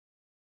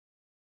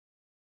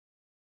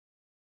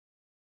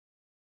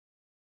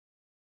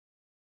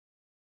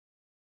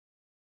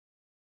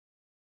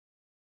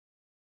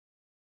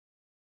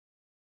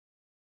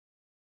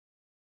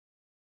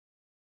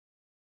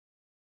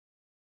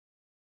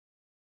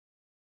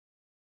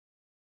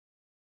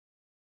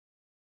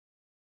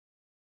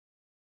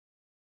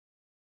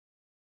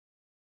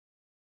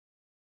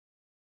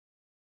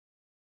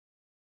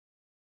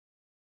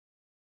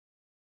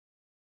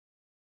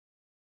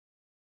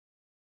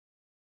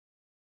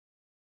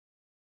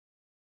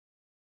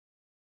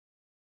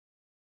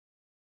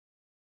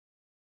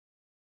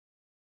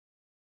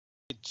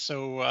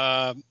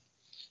So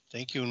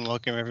thank you and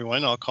welcome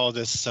everyone. I'll call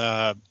this,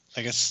 I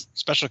guess,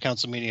 special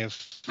council meeting of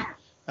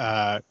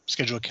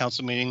scheduled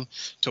council meeting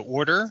to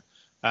order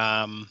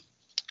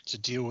to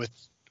deal with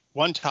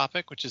one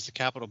topic, which is the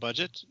capital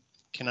budget.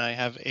 Can I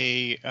have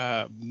a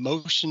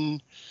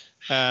motion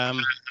to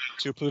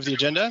approve the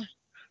agenda?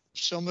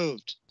 So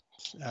moved.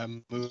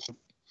 Moved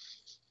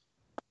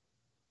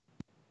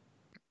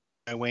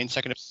by Wayne,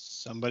 seconded.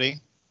 Somebody?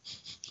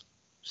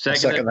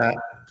 Second that.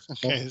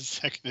 Okay,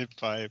 seconded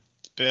by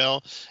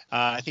Bill.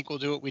 I think we'll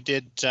do what we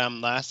did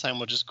last time.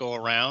 We'll just go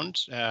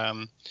around.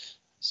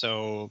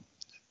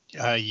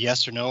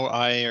 Yes or no,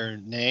 aye or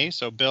nay.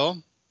 So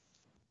Bill?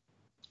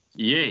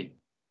 Yay.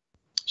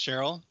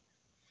 Cheryl?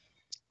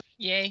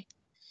 Yay.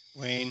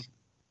 Wayne?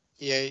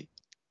 Yay.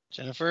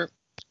 Jennifer?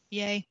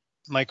 Yay.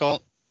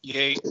 Michael?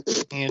 Yay.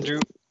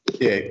 Andrew?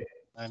 Yay.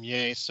 I'm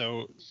yay.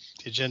 So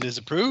the agenda is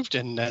approved.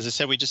 And as I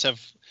said, we just have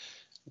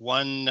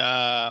one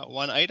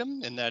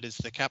item, and that is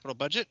the capital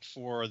budget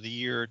for the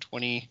year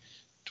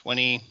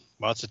 2020.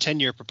 Well, it's a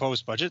 10-year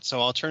proposed budget. So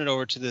I'll turn it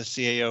over to the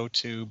CAO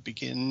to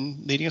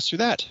begin leading us through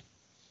that.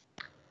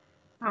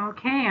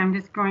 Okay, I'm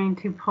just going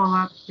to pull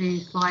up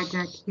the slide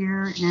deck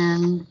here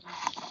and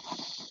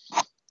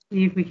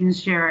see if we can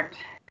share it.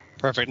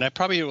 Perfect. And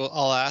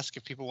I'll ask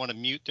if people want to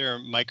mute their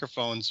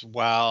microphones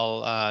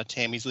while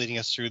Tammy's leading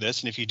us through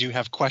this. And if you do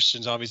have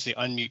questions, obviously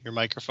unmute your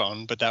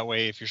microphone. But that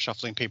way, if you're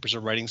shuffling papers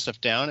or writing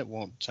stuff down, it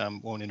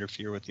won't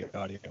interfere with the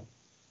audio.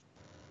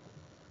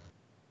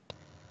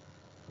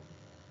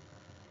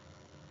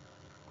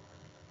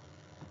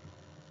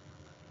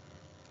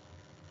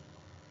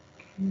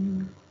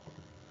 Okay.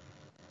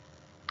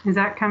 Is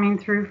that coming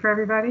through for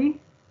everybody?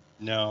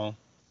 No.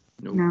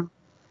 No.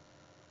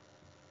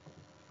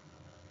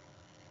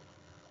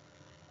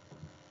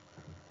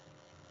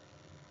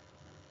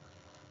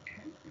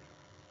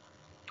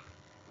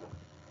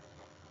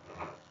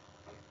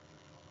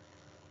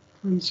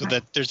 So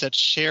that there's that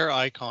share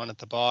icon at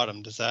the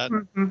bottom. Does that?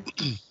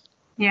 Mm-hmm.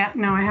 Yeah.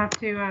 No, I have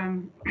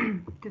to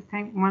just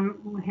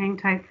hang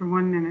tight for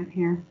 1 minute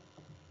here.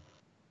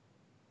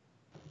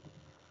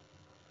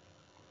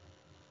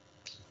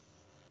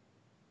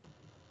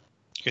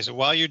 Okay, so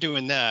while you're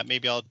doing that,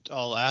 maybe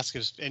I'll ask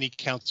if any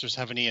councillors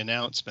have any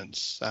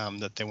announcements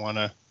that they want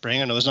to bring.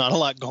 I know there's not a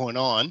lot going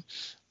on,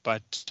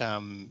 but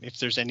if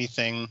there's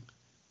anything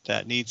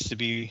that needs to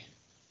be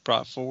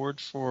brought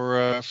forward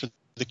for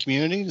the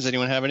community, does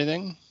anyone have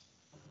anything?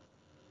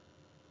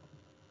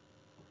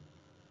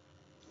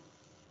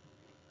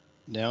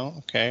 No?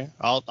 Okay.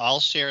 I'll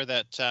share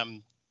that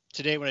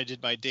today when I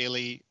did my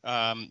daily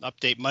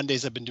update,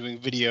 Mondays I've been doing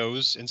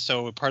videos, and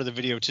so part of the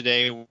video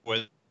today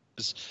was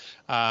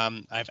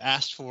I've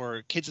asked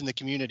for kids in the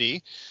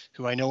community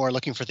who I know are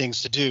looking for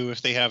things to do.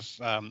 If they have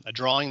a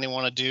drawing they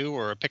want to do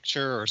or a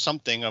picture or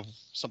something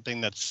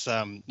that's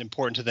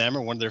important to them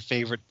or one of their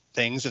favorite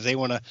things, if they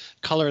want to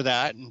color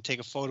that and take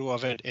a photo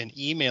of it and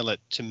email it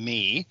to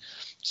me,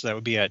 so that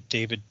would be at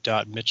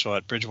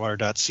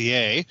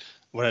david.mitchell@bridgewater.ca.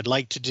 What I'd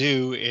like to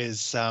do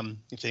is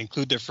if they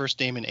include their first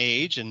name and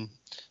age and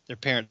their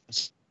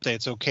parents say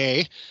it's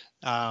okay,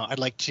 I'd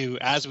like to,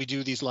 as we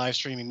do these live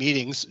streaming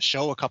meetings,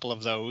 show a couple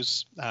of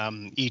those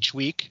each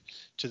week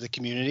to the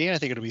community. I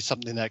think it'll be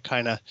something that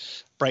kind of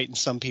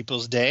brightens some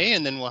people's day,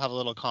 and then we'll have a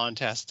little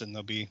contest, and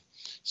there'll be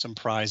some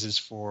prizes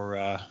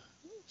for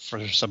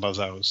some of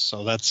those.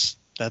 So that's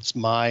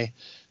my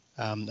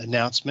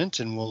announcement,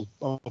 and we'll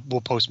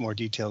post more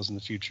details in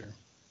the future.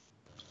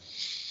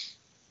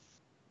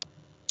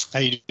 How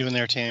you doing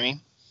there, Tammy?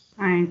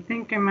 I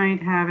think I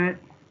might have it.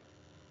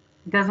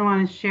 It doesn't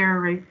want to share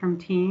right from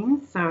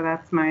Teams, so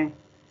that's my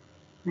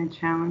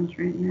challenge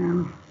right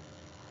now.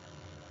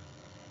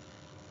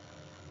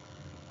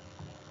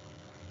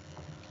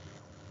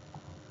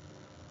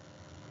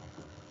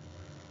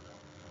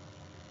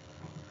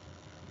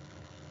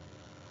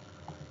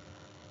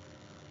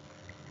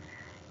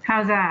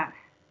 How's that?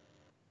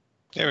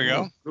 There we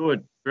go.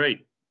 Good.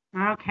 Great.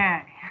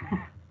 Okay.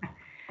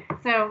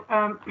 So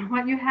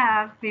what you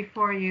have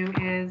before you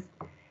is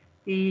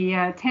the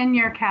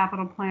 10-year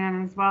capital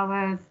plan, as well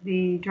as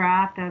the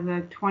draft of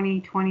the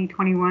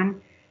 2020-21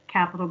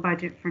 capital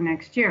budget for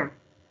next year.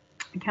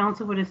 The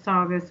council would have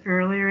saw this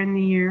earlier in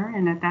the year,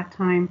 and at that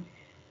time,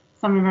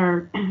 some of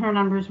our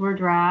numbers were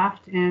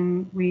draft,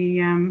 and we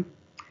kind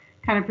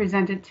of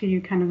presented to you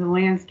kind of the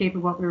landscape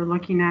of what we were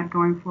looking at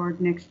going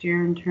forward next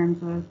year in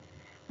terms of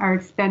our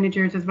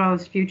expenditures as well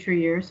as future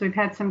years. So we've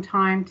had some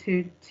time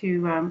to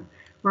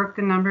work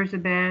the numbers a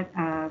bit,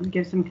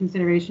 give some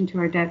consideration to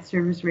our debt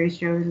service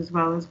ratios, as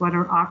well as what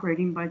our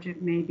operating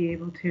budget may be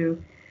able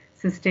to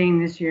sustain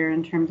this year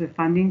in terms of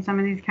funding some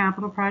of these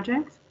capital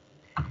projects.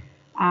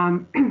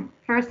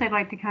 First, I'd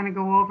like to kind of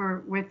go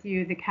over with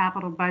you the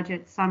capital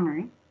budget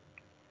summary.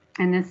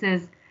 And this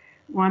is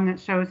one that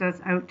shows us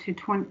out to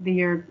the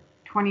year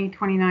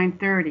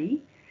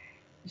 2029-30.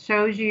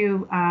 Shows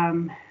you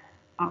on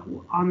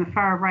the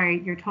far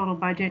right your total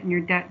budget and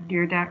your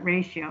debt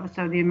ratio,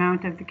 so the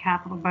amount of the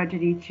capital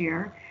budget each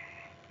year.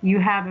 You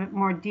have a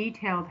more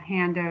detailed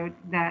handout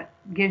that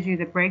gives you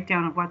the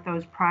breakdown of what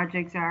those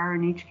projects are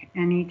in each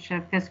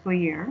fiscal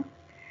year.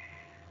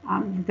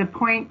 The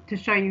point to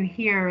show you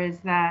here is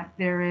that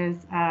there is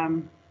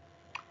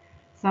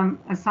some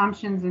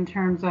assumptions in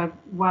terms of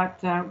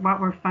what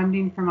we're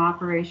funding from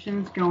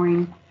operations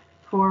going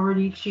forward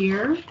each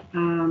year.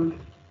 And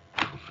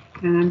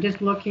I'm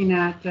just looking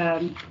at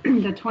the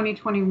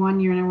 2021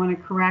 year, and I want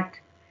to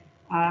correct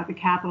the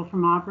capital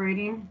from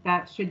operating.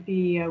 That should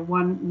be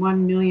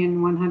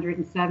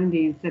 1,170,000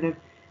 instead of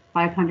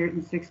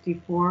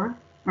 564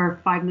 or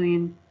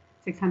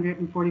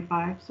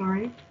 5,645.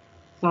 Sorry.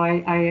 So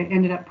I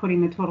ended up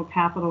putting the total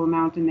capital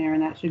amount in there,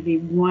 and that should be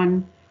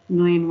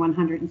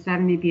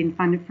 1,170,000 being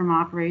funded from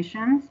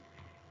operations.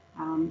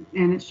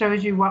 And it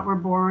shows you what we're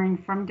borrowing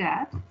from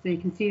debt. So you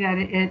can see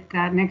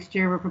that next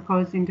year we're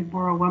proposing to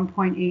borrow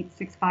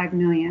 1.865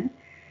 million.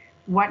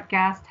 What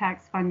gas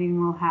tax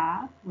funding we'll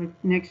have with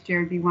next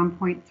year would be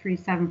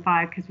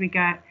 1.375 because we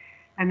got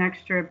an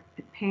extra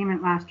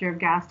payment last year of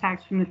gas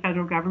tax from the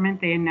federal government.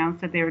 They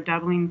announced that they were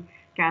doubling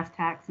gas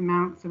tax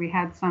amount, so we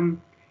had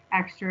some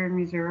extra in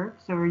reserve.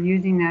 So we're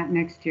using that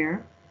next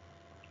year.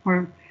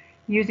 We're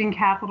using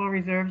capital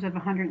reserves of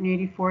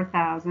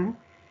 184,000.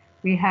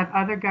 We have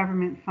other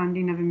government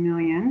funding of $1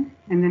 million,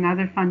 and then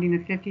other funding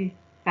of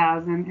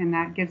 50,000, and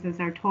that gives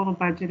us our total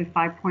budget of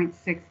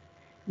 5.6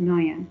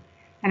 million.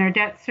 And our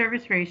debt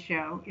service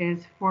ratio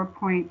is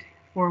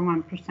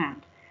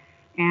 4.41%.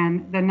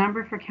 And the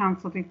number for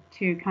council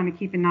to kind of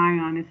keep an eye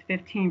on is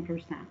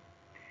 15%.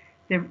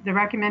 The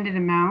recommended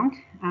amount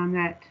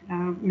that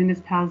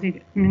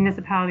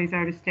municipalities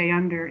are to stay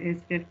under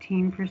is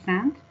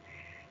 15%.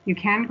 You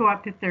can go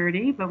up to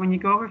 30, but when you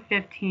go over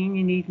 15,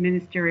 you need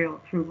ministerial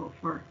approval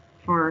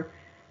or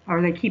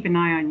they keep an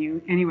eye on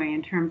you anyway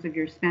in terms of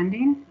your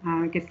spending.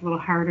 It gets a little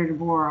harder to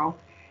borrow,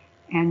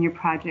 and your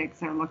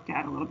projects are looked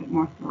at a little bit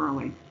more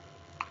thoroughly.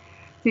 So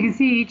you can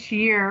see each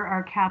year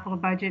our capital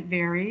budget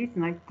varies,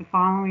 and like the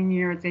following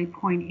year it's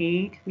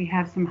 8.8. We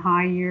have some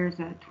high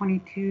years at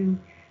 22,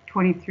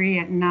 23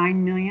 at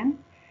 9 million.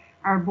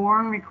 Our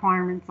borrowing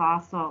requirements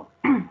also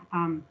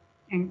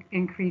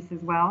increase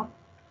as well,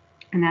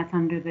 and that's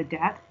under the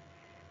debt.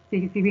 So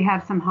you can see we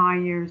have some high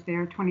years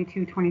there,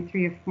 22,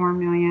 23 of 4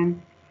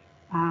 million,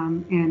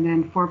 and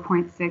then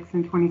 4.6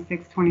 and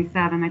 26,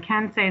 27. I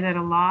can say that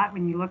a lot,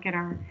 when you look at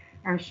our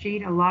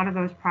sheet, a lot of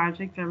those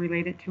projects are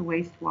related to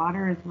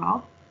wastewater as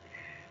well.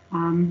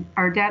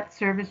 Our debt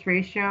service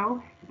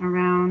ratio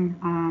around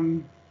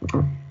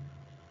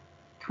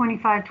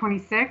 25,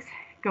 26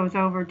 goes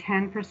over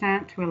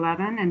 10% to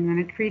 11, and then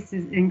it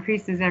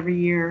increases every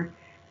year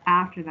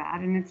after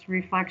that, and it's a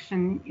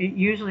reflection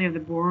usually of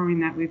the borrowing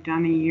that we've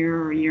done a year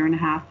or a year and a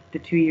half to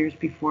 2 years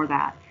before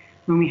that,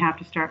 when we have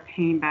to start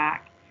paying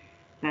back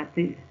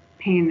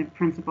paying the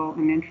principal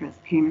and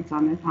interest payments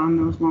on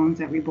those loans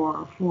that we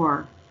borrow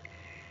for.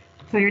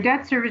 So your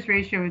debt service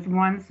ratio is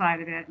one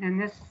side of it, and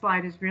this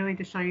slide is really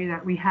to show you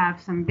that we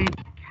have some big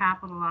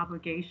capital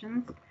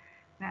obligations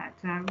that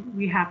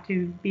we have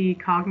to be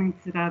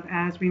cognizant of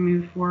as we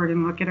move forward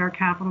and look at our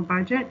capital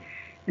budget.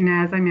 And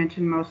as I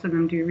mentioned, most of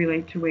them do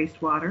relate to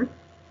wastewater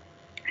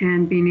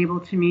and being able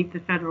to meet the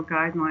federal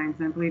guidelines.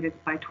 I believe it's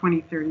by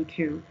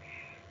 2032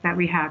 that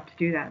we have to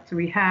do that. So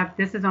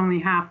this is only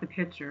half the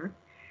picture.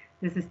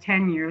 This is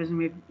 10 years,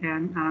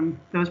 and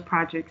those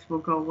projects will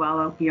go well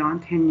out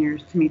beyond 10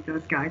 years to meet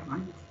those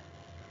guidelines.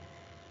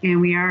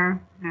 And we are,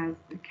 as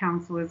the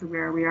council is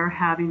aware, we are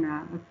having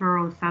a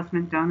thorough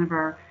assessment done of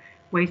our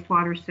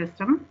wastewater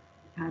system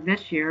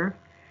this year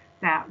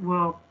that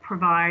will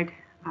provide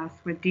us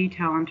with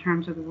detail in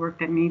terms of the work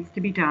that needs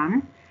to be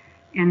done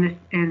and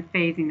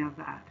phasing of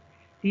that.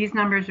 These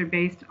numbers are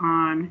based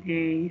on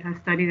a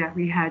study that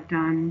we had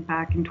done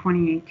back in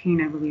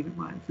 2018, I believe it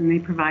was, and they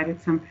provided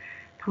some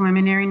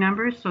preliminary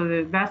numbers. So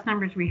the best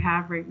numbers we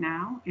have right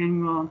now,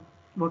 and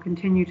we'll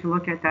continue to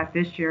look at that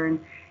this year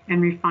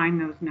and refine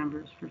those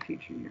numbers for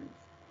future years.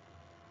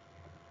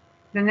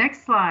 The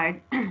next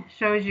slide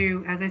shows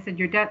you, as I said,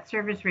 your debt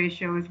service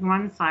ratio is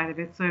one side of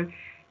it, so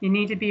you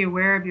need to be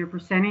aware of your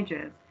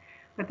percentages.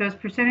 But those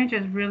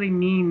percentages really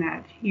mean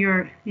that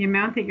the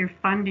amount that you're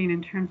funding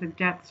in terms of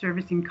debt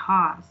servicing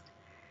cost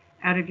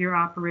out of your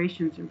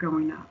operations are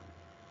going up.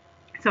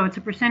 So it's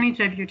a percentage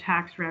of your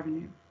tax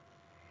revenue.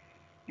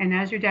 And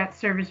as your debt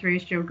service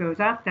ratio goes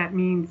up, that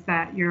means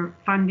that you're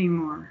funding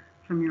more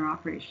from your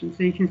operations.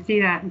 So you can see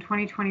that in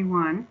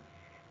 2021,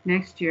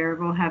 next year,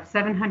 we'll have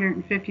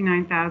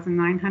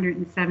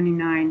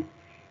 759,979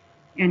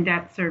 in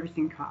debt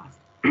servicing costs.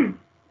 And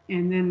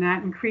then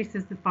that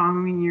increases the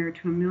following year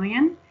to $1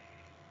 million.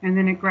 And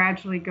then it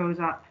gradually goes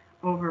up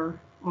over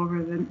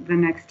the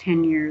next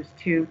 10 years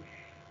to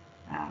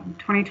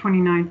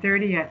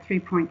 2029-30 at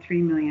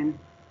 3.3 million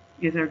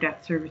is our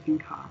debt servicing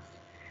cost.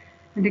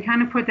 And to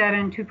kind of put that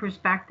into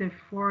perspective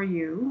for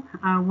you,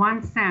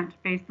 1 cent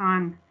based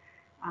on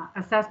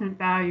assessment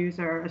values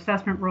or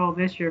assessment roll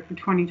this year for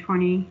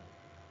 2020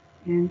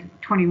 and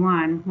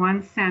 21,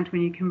 1 cent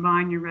when you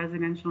combine your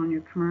residential and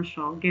your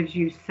commercial gives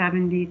you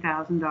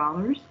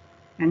 $70,000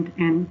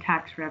 in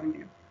tax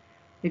revenue.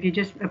 If you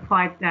just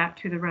applied that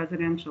to the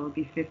residential, it'd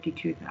be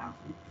 52,000.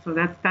 So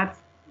that's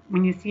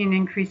when you see an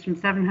increase from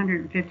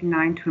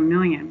 759 to $1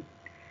 million.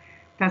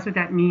 That's what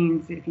that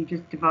means. If you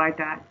just divide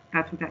that,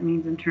 that's what that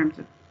means in terms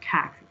of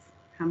taxes.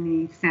 How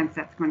many cents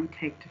that's going to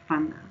take to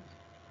fund that.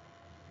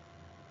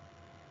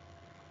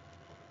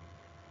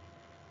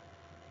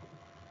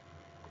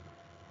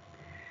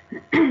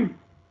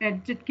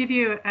 And just give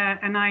you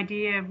an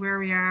idea of where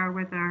we are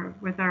with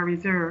our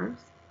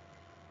reserves.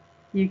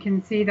 You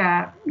can see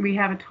that we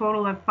have a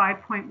total of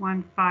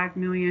 5.15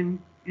 million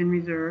in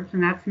reserves,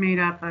 and that's made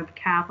up of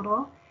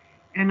capital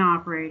and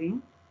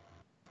operating.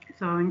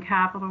 So in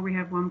capital, we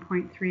have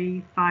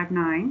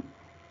 1.359,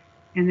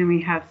 and then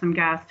we have some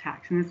gas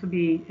tax, and this will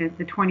be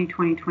the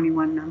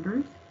 2020-21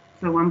 numbers.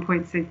 So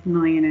 1.6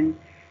 million in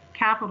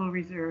capital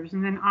reserves,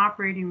 and then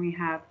operating, we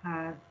have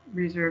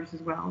reserves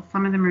as well.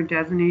 Some of them are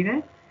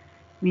designated,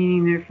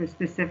 meaning they're for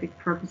specific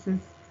purposes.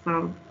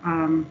 So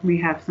we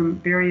have some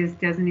various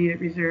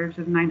designated reserves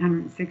of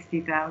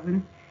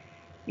 960,000,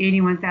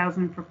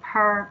 81,000 for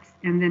parks,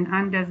 and then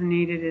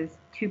undesignated is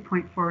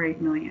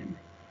 2.48 million.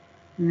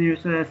 And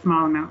there's a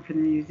small amount for the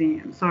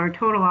museum. So our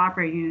total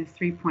operating is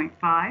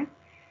 3.5,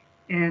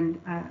 and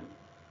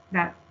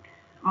that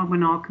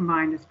when all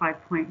combined is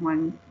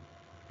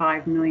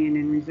 5.15 million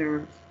in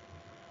reserves.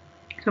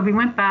 So if we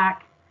went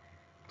back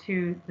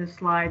to the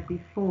slide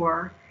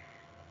before,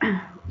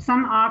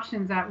 some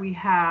options that we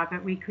have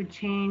that we could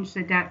change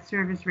the debt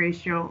service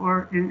ratio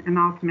or and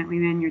ultimately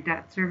then your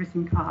debt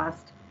servicing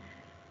cost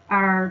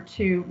are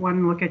to,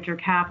 one, look at your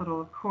capital,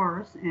 of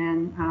course,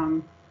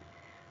 and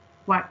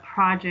what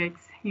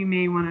projects you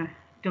may want to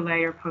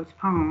delay or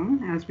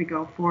postpone as we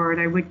go forward.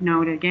 I would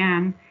note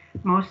again,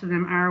 most of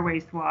them are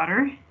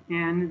wastewater,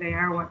 and they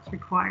are what's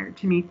required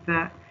to meet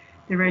the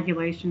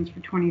regulations for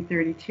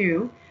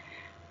 2032.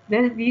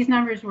 These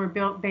numbers were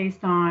built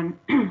based on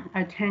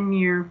a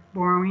 10-year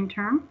borrowing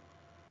term.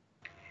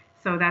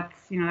 So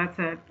that's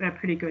a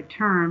pretty good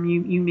term.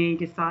 You may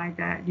decide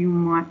that you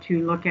want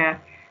to look at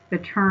the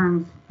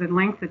terms, the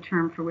length of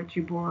term for which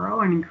you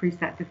borrow, and increase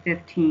that to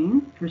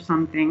 15 for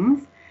some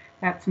things.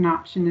 That's an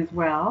option as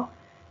well.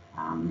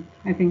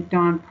 I think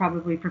Don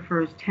probably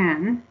prefers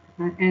 10.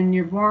 And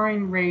your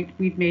borrowing rate,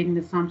 we've made an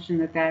assumption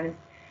that is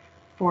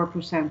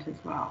 4% as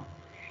well.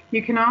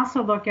 You can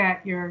also look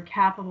at your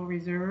capital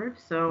reserves.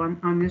 So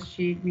on this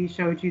sheet, we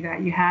showed you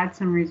that you had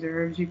some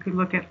reserves. You could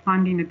look at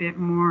funding a bit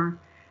more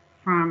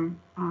from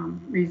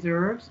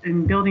reserves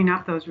and building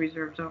up those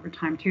reserves over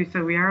time too.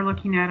 So we are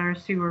looking at our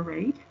sewer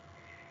rate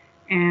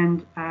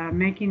and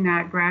making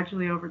that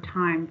gradually over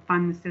time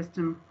fund the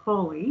system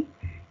wholly.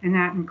 And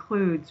that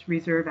includes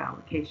reserve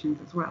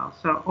allocations as well.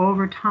 So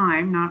over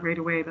time, not right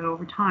away, but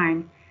over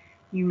time,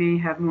 you may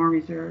have more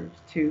reserves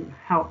to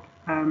help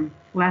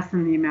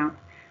lessen the amount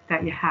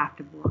that you have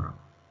to borrow.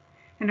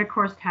 And of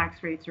course,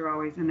 tax rates are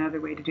always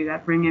another way to do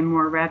that, bring in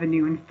more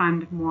revenue and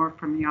fund more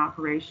from the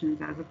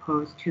operations as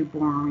opposed to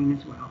borrowing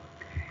as well.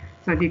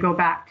 So if you go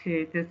back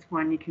to this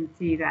one, you can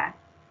see that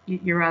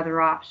your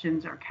other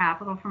options are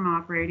capital from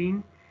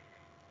operating,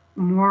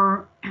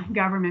 more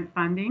government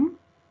funding.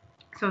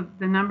 So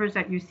the numbers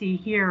that you see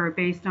here are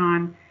based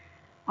on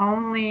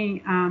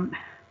only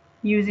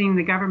using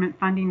the government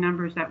funding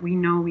numbers that we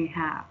know we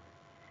have.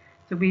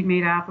 So we've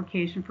made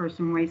application for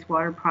some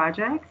wastewater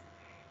projects,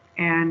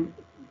 and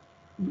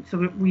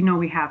so we know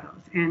we have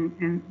those,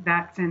 and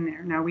that's in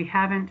there. Now, we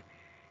haven't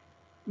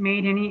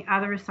made any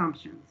other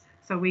assumptions.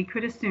 So we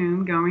could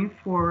assume going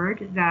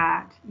forward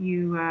that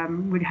you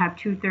would have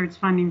 2/3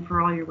 funding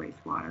for all your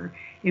wastewater,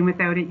 and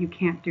without it, you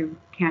can't do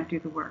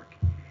the work.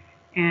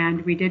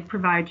 And we did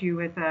provide you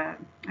with a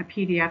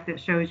PDF that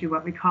shows you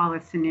what we call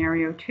a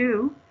scenario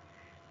 2,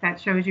 that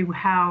shows you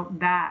how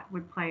that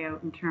would play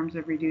out in terms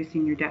of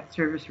reducing your debt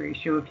service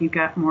ratio if you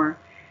got more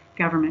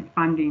government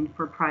funding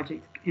for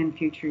projects in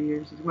future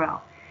years as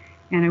well.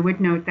 And I would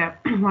note that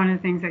one of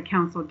the things that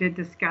Council did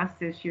discuss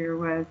this year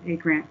was a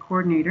grant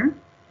coordinator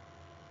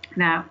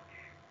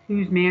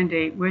whose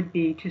mandate would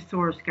be to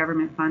source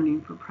government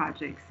funding for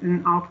projects.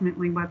 And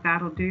ultimately what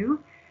that'll do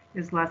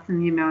is lessen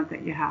the amount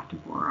that you have to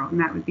borrow, and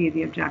that would be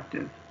the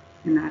objective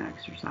in that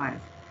exercise.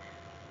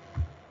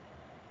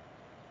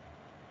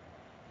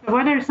 So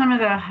what are some of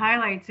the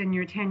highlights in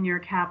your 10-year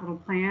capital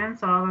plan?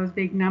 So all those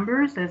big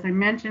numbers, as I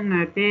mentioned,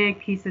 the big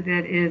piece of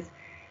it is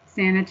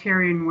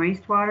sanitary and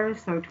wastewater.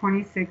 So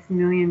 $26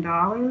 million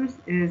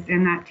is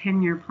in that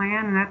 10-year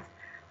plan, and that's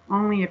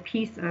only a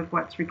piece of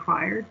what's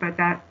required, but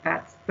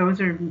those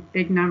are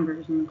big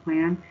numbers in the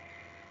plan.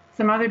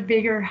 Some other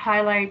bigger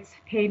highlights: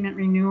 pavement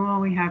renewal,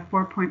 we have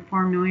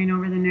 $4.4 million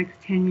over the next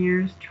 10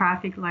 years.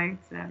 Traffic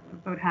lights at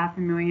about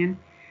 $500,000.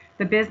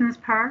 The business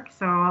park,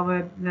 so all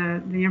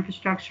the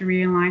infrastructure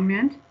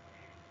realignment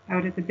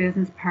out at the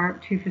business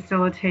park to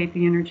facilitate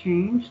the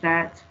interchange,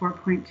 that's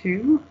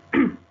 4.2.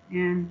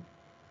 And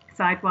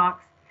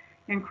sidewalks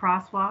and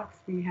crosswalks,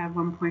 we have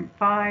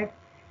 1.5.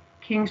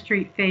 King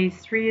Street Phase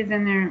 3 is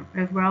in there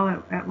as well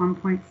at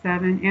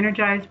 1.7.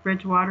 Energized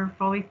Bridgewater,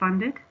 fully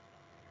funded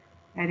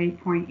at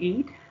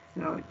 8.8.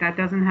 So that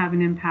doesn't have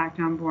an impact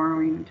on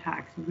borrowing and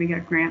taxes. We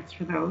got grants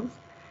for those.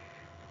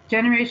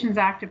 Generations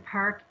Active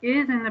Park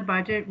is in the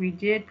budget. We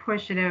did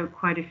push it out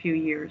quite a few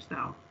years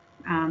though,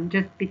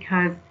 just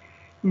because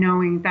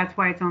knowing that's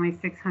why it's only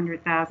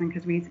 600,000,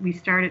 because we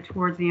started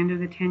towards the end of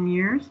the 10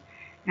 years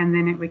and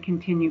then it would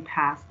continue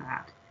past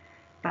that.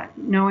 But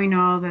knowing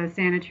all the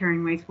sanitary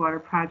and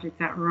wastewater projects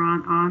that were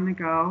on the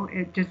go,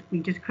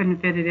 we just couldn't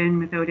fit it in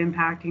without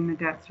impacting the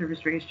debt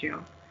service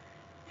ratio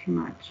too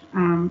much.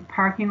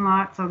 Parking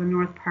lot, so the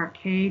North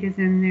Parkade is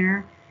in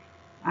there.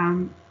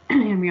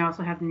 And we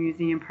also have the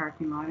museum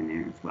parking lot in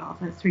there as well.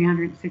 So that's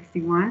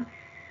 361.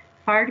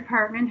 Fire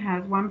department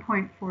has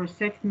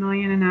 1.46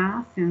 million in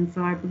ask, and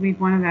so I believe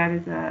one of that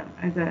is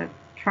a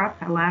truck,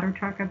 a ladder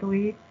truck, I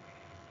believe,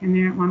 and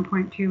they're at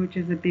 1.2, which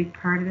is a big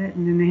part of it.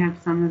 And then they have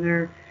some of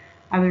their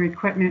other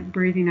equipment,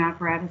 breathing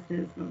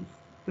apparatuses.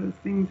 Those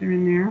things are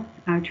in there.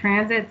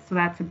 Transit, so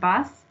that's a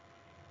bus,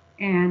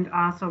 and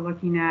also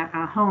looking at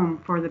a home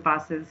for the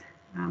buses.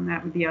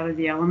 That would be out of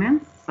the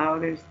elements. So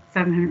there's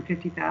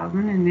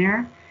 750,000 in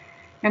there.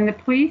 And the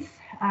police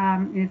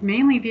is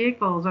mainly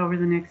vehicles over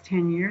the next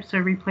 10 years, so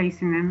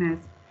replacing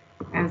them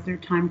as their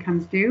time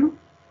comes due.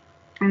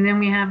 And then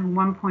we have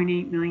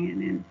 1.8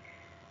 million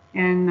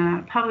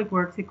in public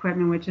works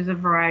equipment, which is a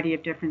variety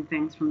of different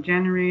things, from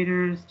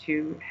generators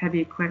to heavy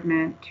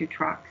equipment to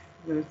trucks,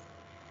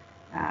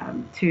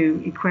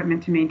 to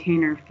equipment to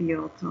maintain our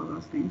fields. All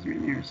those things are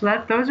in there.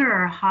 So those are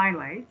our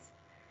highlights.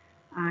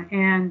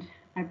 And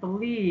I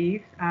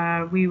believe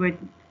we would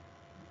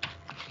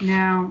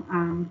now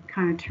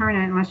kind of turn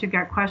it, unless you've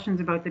got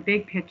questions about the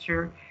big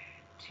picture,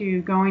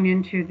 to going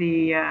into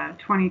the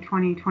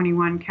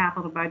 2020-21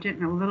 capital budget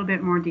in a little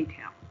bit more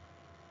detail.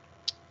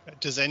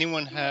 Does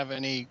anyone have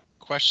any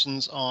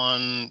questions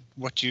on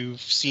what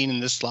you've seen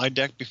in this slide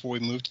deck before we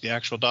move to the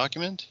actual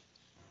document?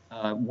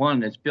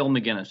 One, it's Bill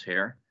McGinnis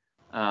here.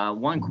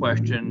 One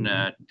question,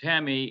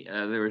 Tammy,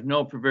 there was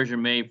no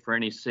provision made for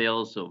any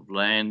sales of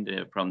land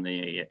from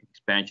the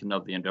expansion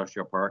of the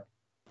industrial park?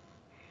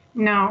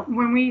 No,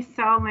 when we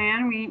sell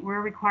land, we're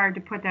required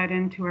to put that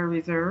into a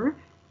reserve.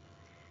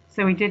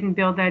 So we didn't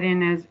build that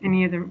in as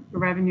any of the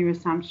revenue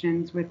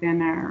assumptions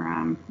within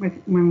our,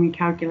 when we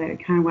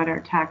calculated kind of what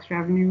our tax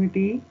revenue would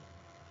be.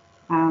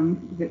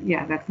 But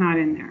yeah, that's not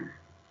in there.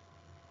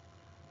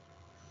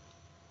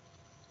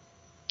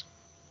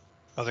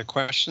 Other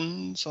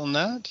questions on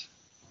that?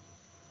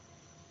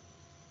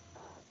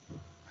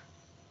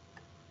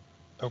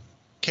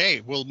 Okay,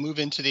 we'll move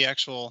into the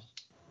actual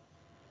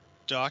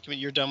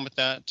document. You're done with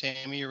that,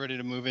 Tammy? You're ready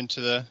to move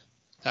into the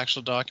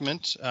actual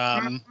document.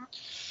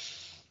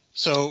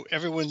 So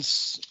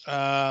everyone's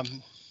got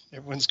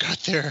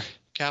their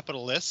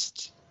capital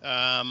list.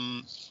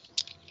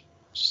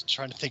 Just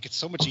trying to think. It's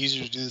so much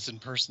easier to do this in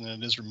person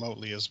than it is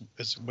remotely. As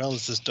well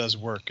as this does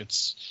work,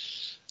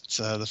 it's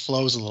the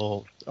flow is a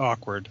little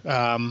awkward.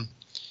 I'll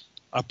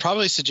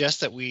probably suggest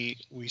that we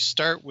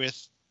start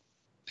with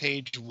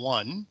page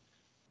 1,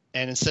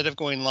 and instead of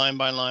going line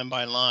by line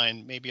by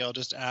line, maybe I'll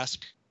just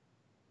ask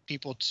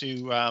people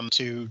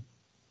to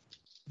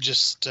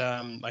just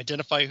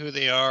identify who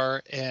they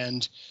are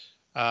and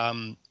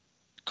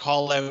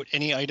call out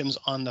any items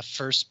on the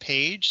first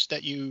page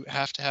that you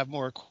have to have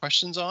more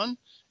questions on,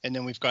 and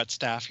then we've got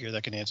staff here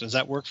that can answer. Does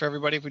that work for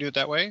everybody if we do it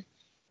that way?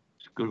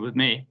 It's good with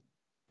me.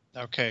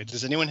 Okay.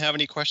 Does anyone have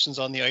any questions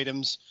on the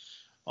items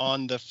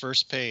on the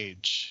first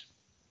page?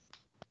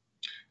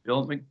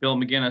 Bill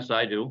McGinnis,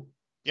 I do.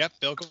 Yep,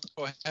 Bill,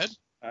 go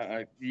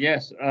ahead.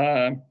 Yes.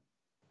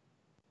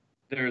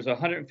 There's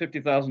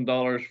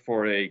 $150,000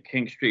 for a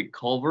King Street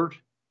culvert,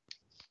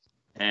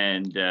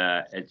 and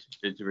it's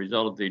a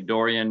result of the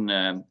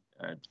Dorian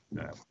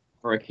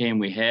hurricane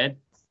we had.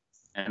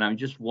 And I'm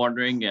just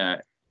wondering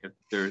if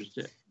there's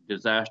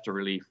disaster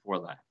relief for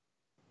that,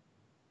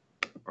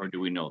 or do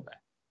we know that?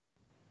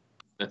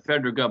 The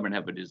federal government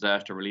have a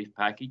disaster relief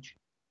package.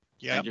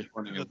 Yeah. I'm just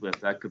wondering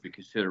if that could be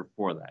considered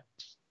for that.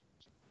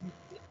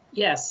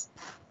 Yes.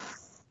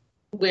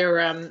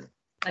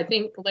 I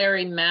think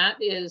Larry Matt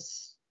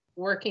is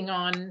working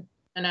on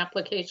an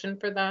application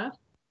for that.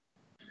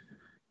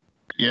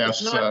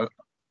 Yes.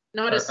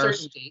 Not a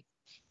certainty.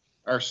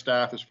 Our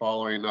staff is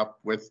following up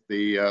with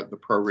the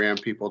program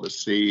people to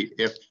see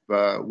if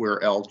we're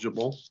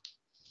eligible.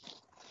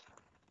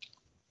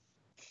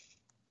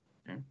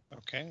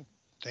 Okay,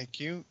 thank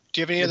you.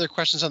 Do you have any other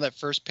questions on that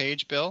first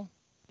page, Bill?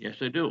 Yes,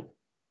 I do.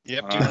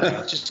 Yep.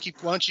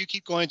 Why don't you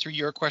keep going through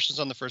your questions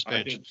on the first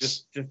page?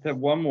 Just have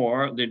one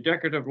more. The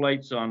decorative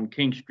lights on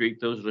King Street,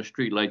 those are the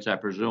street lights, I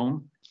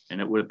presume, and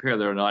it would appear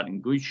they're not in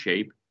good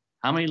shape.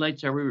 How many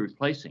lights are we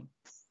replacing?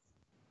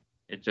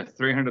 It's a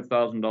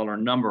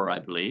 $300,000 number, I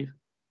believe.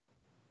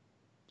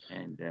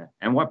 And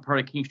what part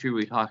of King Street are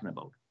we talking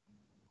about?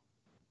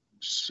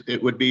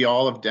 It would be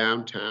all of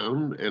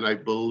downtown, and I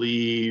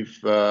believe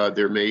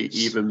there may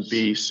even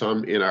be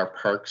some in our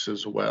parks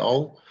as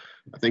well.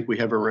 I think we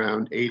have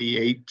around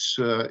 88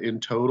 in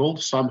total.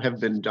 Some have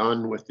been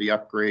done with the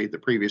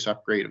previous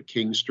upgrade of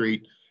King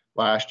Street.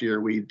 Last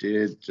year we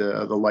did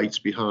the lights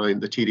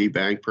behind the TD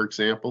Bank, for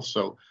example.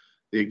 So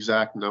the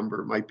exact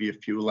number might be a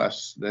few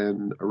less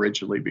than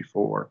originally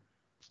before.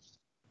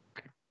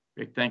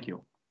 Great, thank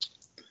you.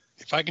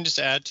 If I can just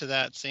add to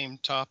that same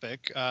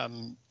topic,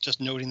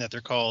 just noting that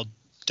they're called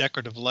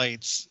decorative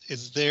lights,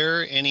 is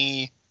there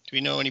any, do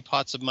we know any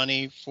pots of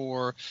money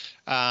for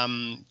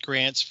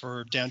grants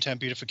for downtown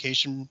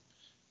beautification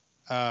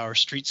or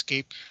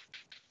streetscape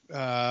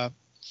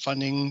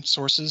funding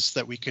sources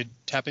that we could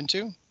tap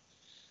into?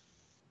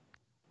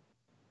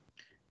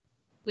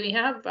 We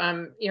have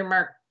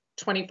earmarked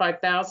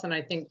 25,000,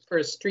 I think, for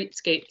a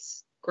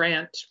streetscapes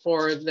grant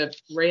for the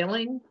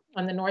railing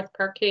on the North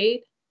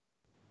Parkade.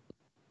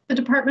 The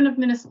Department of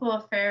Municipal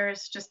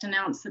Affairs just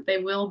announced that they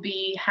will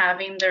be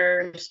having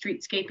their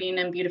streetscaping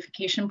and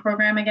beautification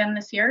program again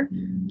this year.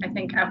 I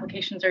think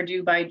applications are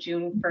due by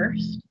June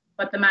 1st,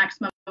 but the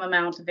maximum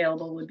amount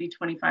available would be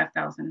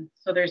 25,000.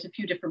 So there's a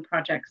few different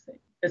projects that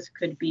this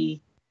could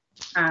be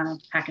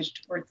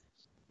packaged towards.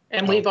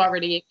 And we've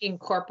already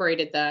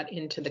incorporated that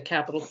into the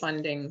capital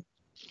funding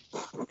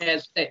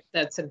as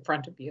that's in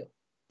front of you.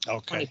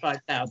 Okay.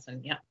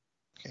 25,000, yeah.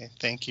 Okay,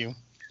 thank you.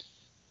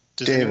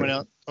 Does David. anyone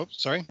else? Oh,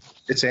 sorry.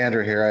 It's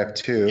Andrew here. I have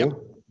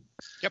two.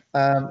 Yep.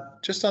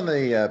 Just on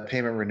the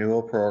payment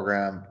renewal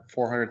program,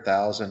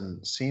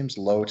 400,000 seems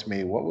low to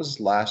me. What was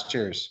last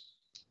year's?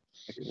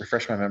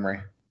 Refresh my memory.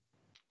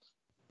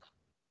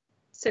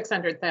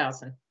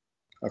 600,000.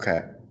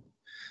 Okay.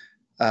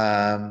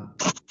 And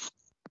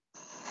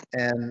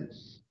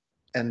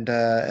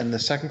the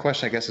second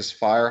question, I guess, is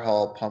fire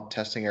hall pump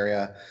testing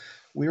area.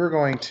 We were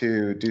going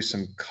to do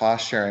some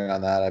cost sharing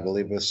on that, I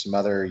believe, with some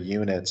other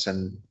units.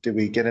 And did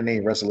we get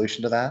any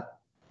resolution to that?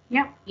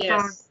 Yep.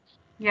 Yes. So,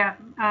 yeah,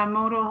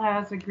 Modal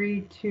has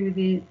agreed to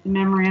the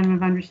memorandum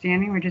of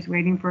understanding. We're just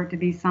waiting for it to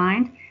be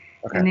signed.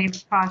 Okay. And they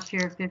would cost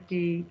share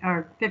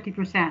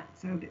 50%,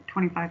 so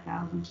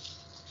 25,000.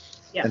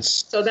 Yeah. And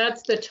So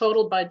that's the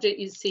total budget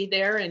you see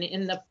there, and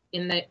in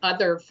the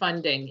other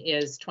funding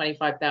is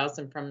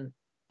 25,000 from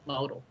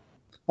Modal.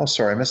 oh,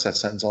 sorry, I missed that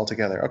sentence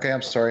altogether. Okay,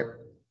 I'm sorry.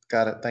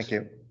 Got it. Thank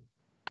you.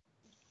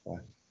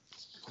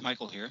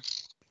 Michael here.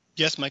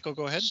 Yes, Michael,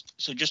 go ahead.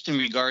 So just in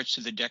regards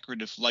to the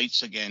decorative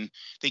lights again,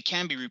 they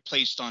can be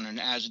replaced on an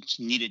as it's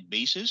needed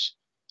basis.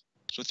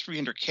 So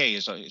 300K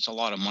is it's a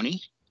lot of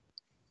money.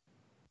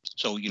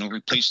 So,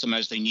 replace them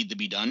as they need to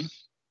be done.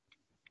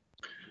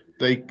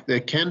 They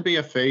can be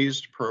a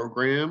phased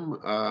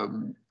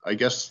program. I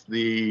guess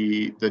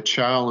the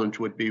challenge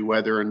would be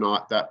whether or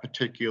not that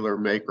particular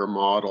make or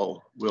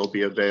model will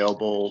be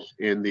available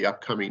in the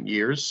upcoming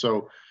years.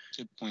 So,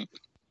 Good point.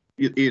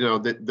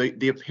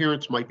 The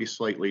appearance might be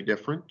slightly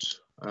different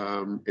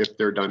if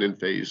they're done in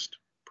phased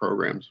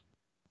programs.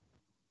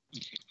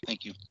 Okay,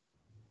 thank you.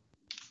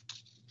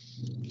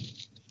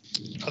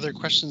 Other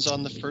questions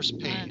on the first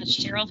page?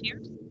 Cheryl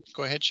here.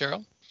 Go ahead,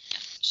 Cheryl.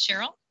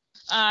 Cheryl.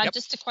 Yep.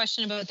 Just a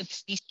question about the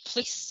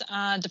police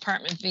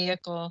department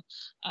vehicle.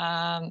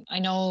 I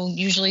know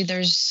usually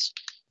there's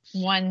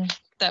one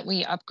that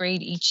we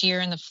upgrade each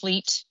year in the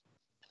fleet.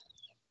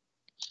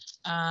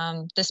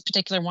 This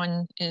particular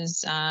one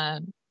is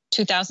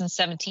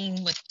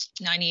 2017 with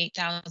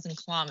 98,000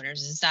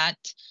 kilometers. Is that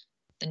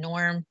the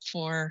norm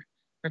for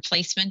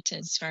replacement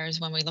as far as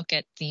when we look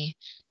at the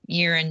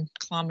year and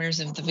kilometers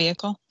of the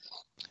vehicle?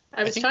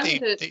 I was talking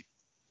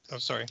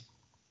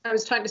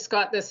to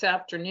Scott this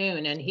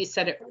afternoon, and he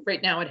said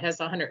right now it has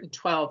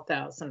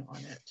 112,000 on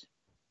it.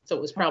 So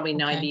it was probably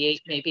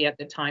 98 maybe at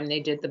the time they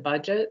did the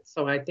budget.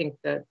 So I think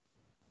that,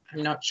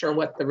 I'm not sure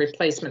what the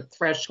replacement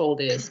threshold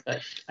is,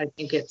 but I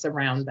think it's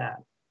around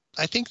that.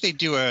 I think they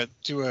do a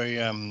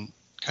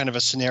kind of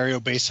a scenario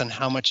based on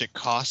how much it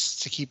costs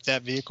to keep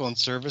that vehicle in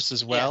service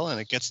as well, and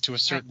it gets to a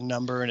certain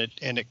number,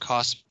 and it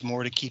costs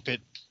more to keep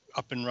it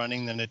up and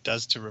running than it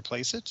does to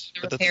replace it.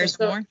 The repairs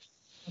more.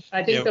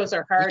 I think those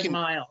are hard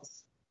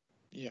miles.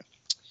 Yeah.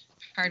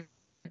 Hard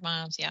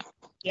miles, yeah.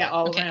 Yeah,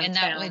 all okay, around and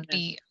that town. would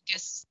be, I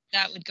guess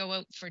that would go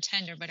out for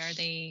tender, but are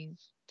they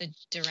the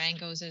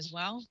Durangos as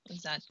well?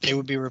 Is that? They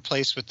would be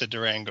replaced with the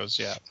Durangos,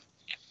 yeah.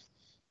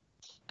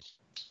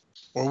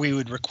 Or we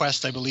would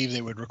request, I believe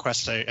they would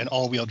request an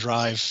all-wheel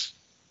drive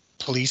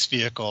police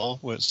vehicle,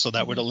 so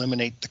that would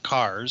eliminate the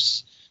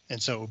cars.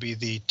 And so it would be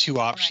the two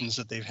options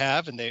that they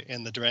have, and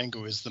the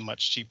Durango is the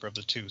much cheaper of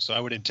the two. So I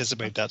would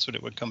anticipate that's what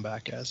it would come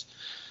back as.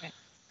 Okay.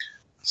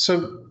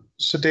 So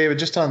David,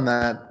 just on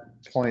that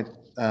point,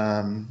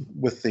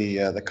 with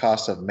the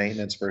cost of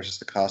maintenance versus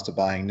the cost of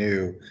buying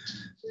new,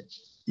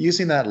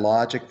 using that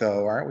logic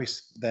though, aren't we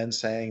then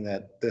saying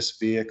that this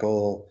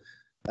vehicle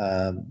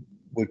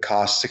would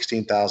cost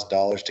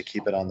 $16,000 to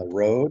keep it on the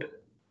road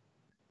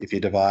if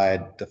you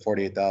divide the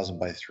 48,000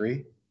 by 3?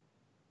 Do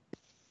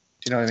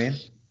you know what I mean?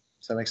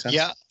 Does that make sense?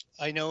 Yeah,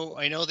 I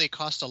know they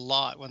cost a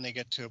lot when they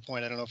get to a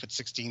point. I don't know if it's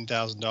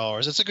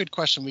 $16,000. It's a good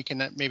question. We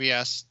can maybe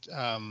ask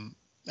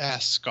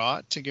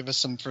Scott to give us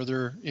some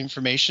further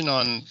information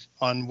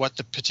on what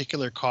the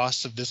particular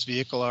costs of this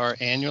vehicle are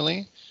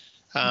annually.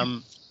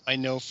 I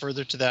know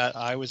further to that,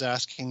 I was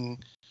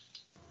asking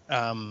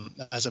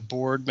as a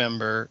board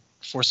member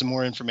for some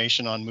more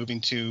information on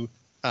moving to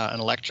an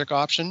electric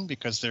option,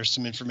 because there's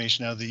some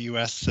information out of the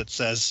US that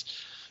says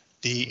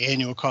the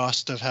annual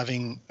cost of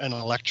having an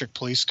electric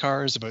police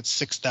car is about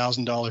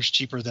 $6,000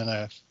 cheaper than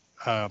a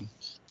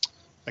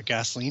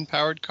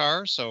gasoline-powered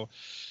car. So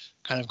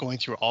kind of going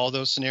through all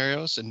those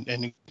scenarios and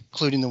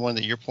including the one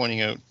that you're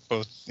pointing out,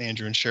 both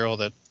Andrew and Cheryl,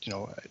 that, you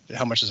know,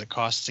 how much does it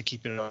cost to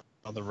keep it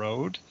on the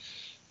road?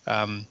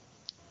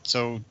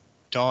 So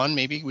Dawn,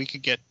 maybe we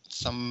could get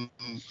a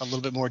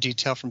little bit more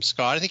detail from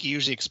Scott. I think he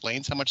usually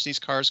explains how much these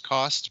cars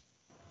cost.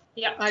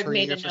 Yeah, I've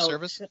made a note.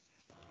 Service.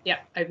 Yeah,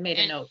 I've made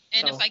a note.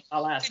 And so if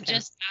I'll I ask could him.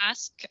 just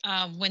ask,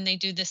 when they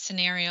do this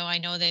scenario, I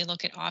know they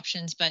look at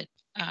options, but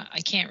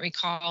I can't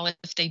recall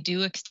if they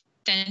do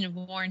extended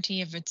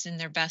warranty, if it's in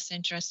their best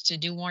interest to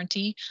do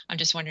warranty. I'm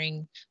just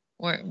wondering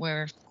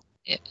where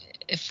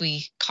if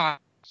we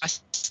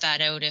cost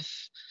that out,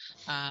 if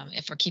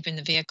we're keeping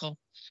the vehicle,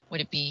 would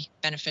it be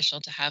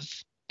beneficial to have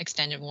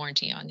extended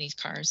warranty on these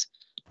cars?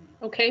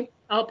 Okay,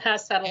 I'll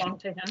pass that along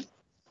to him.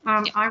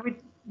 I would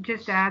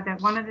just add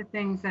that one of the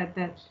things that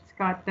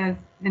Scott does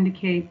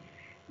indicate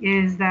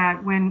is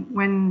that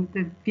when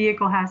the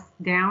vehicle has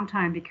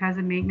downtime because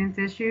of maintenance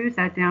issues,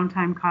 that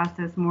downtime costs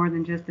us more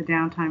than just the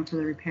downtime for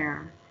the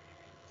repair.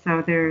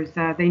 So there's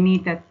they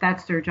need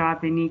that's their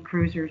job. They need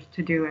cruisers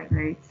to do it,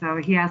 right? So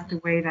he has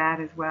to weigh that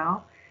as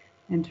well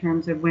in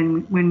terms of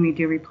when we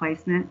do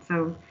replacement.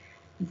 So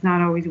it's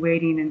not always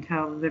waiting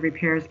until the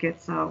repairs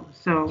get so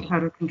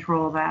out of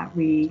control that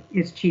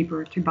it's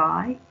cheaper to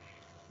buy.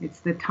 It's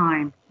the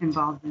time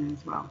involved in it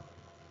as well.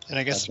 And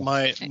I guess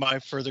my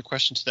further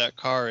question to that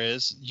car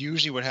is,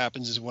 usually what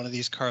happens is one of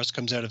these cars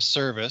comes out of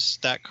service.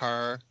 That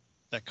car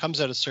that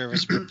comes out of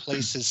service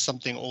replaces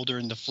something older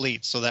in the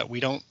fleet, so that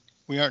we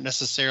aren't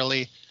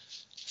necessarily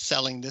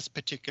selling this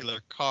particular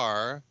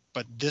car,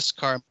 but this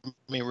car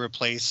may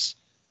replace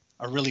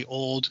a really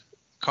old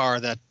car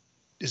that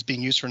is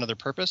being used for another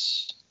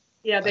purpose.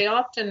 Yeah, they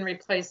often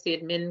replace the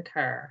admin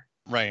car.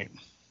 Right.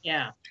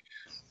 Yeah.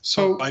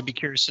 So I'd be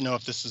curious to know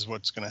if this is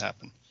what's going to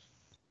happen.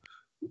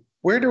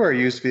 where do our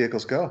used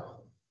vehicles go?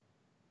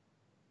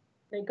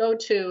 They go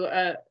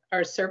to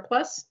our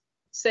surplus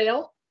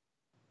sale.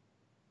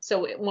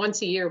 So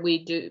once a year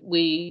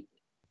we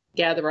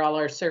gather all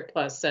our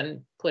surplus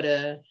and put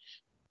a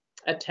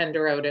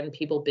tender out and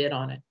people bid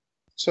on it.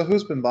 So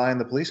who's been buying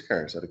the police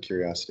cars, out of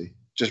curiosity?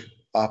 Just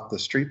off the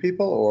street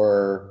people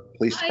or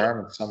police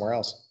department somewhere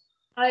else?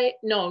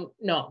 No,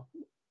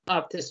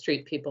 off the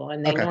street people,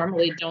 and they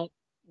normally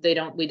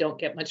we don't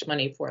get much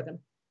money for them.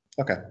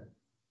 Okay.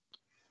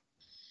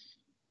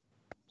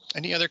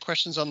 Any other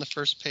questions on the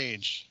first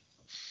page?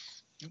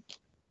 Nope.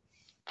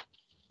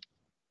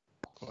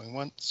 Going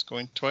once,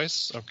 going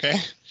twice. Okay.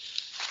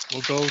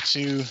 We'll go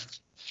to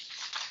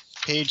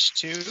page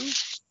 2.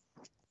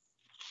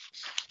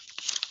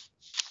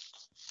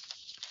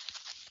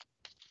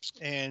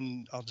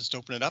 And I'll just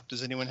open it up.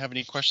 Does anyone have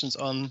any questions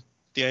on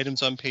the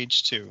items on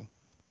page 2?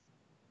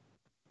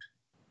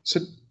 So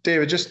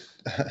David, just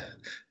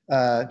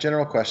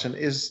general question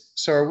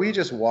so are we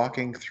just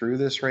walking through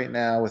this right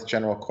now with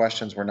general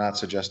questions? We're not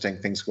suggesting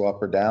things go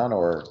up or down,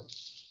 or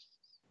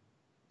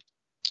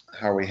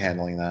how are we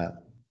handling that?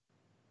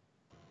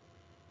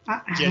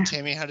 Yeah,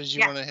 Tammy, how did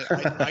you want to hit?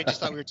 I just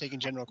thought we were taking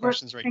general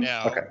questions right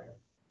now. Okay.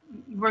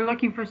 We're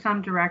looking for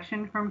some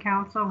direction from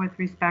council with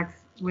respect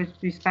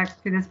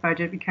to this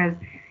budget, because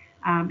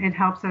it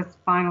helps us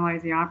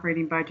finalize the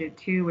operating budget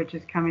too, which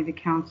is coming to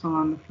council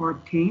on the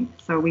 14th.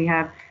 So we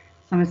have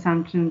some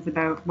assumptions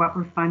about what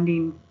we're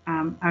funding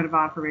out of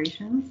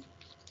operations,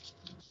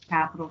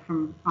 capital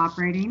from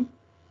operating.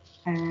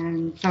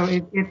 And so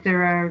if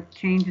there are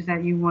changes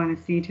that you want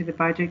to see to the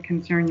budget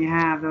concern you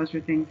have, those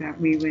are things that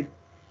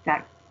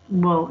that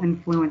will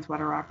influence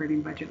what our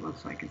operating budget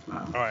looks like as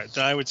well. All right,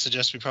 then I would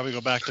suggest we probably go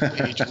back to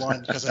page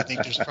 1, because I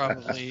think there's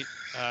probably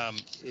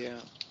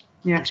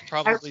there's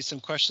probably some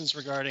questions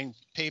regarding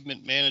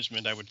pavement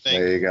management, I would think.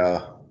 There you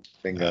go.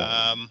 Bingo.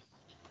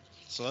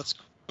 So let's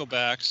go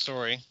back.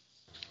 Sorry.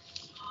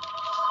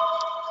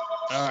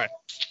 All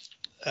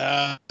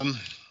right.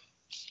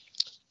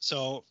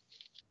 So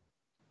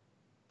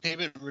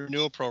pavement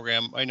renewal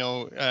program. I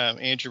know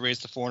Andrew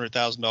raised the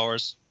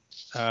 $400,000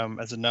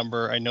 as a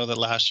number. I know that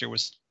last year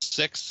was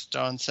 6.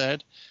 Don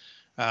said.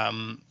 I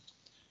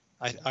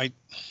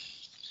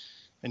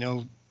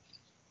know.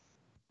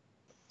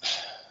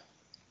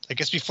 I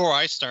guess before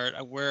I start,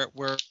 where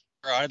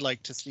I'd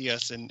like to see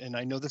us, and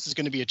I know this is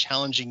going to be a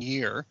challenging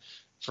year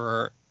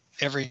for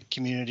every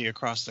community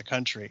across the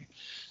country.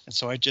 And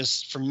so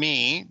for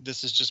me,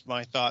 this is just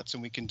my thoughts,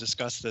 and we can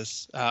discuss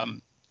this.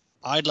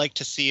 I'd like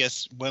to see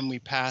us, when we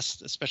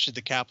pass, especially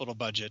the capital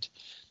budget,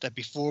 that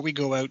before we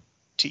go out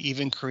to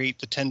even create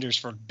the tenders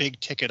for big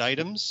ticket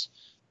items,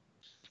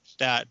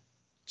 that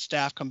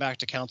staff come back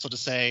to council to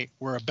say,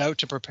 we're about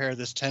to prepare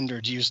this tender.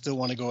 Do you still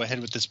want to go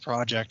ahead with this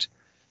project?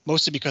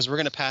 Mostly because we're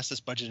going to pass this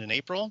budget in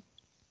April,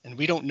 and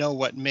we don't know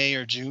what May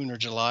or June or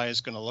July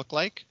is going to look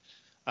like.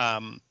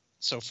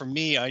 So for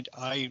me, I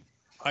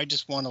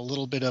just want a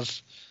little bit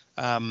of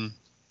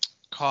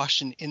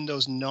caution in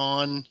those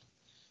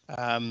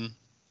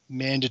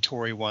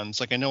mandatory ones.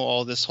 Like, I know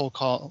all this whole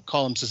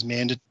column says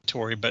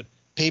mandatory, but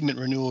pavement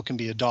renewal can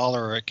be $1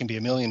 or it can be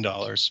 $1 million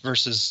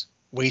versus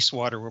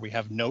wastewater where we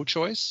have no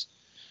choice.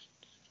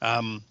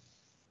 I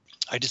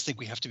just think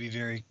we have to be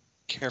very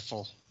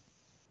careful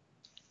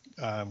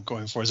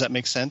going forward. Does that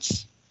make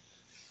sense?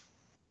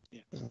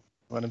 Yeah.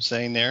 What I'm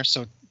saying there.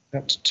 So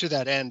Yep. to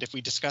that end, if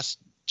we discuss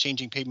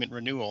changing pavement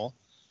renewal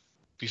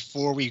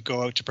before we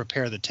go out to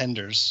prepare the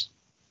tenders,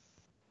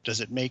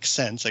 does it make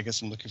sense? I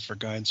guess I'm looking for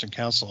guidance from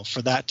council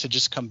for that to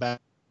just come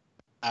back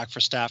for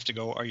staff to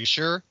go, are you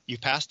sure you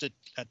passed it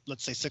at,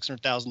 let's say,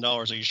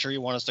 $600,000? Are you sure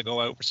you want us to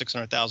go out for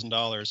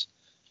 $600,000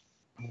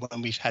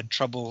 when we've had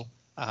trouble,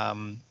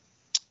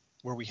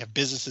 where we have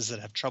businesses that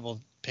have trouble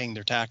paying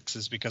their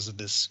taxes because of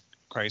this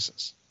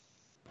crisis?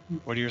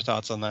 What are your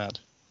thoughts on that?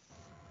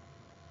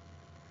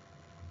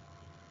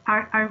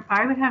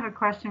 I would have a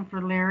question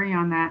for Larry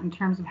on that in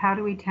terms of how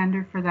do we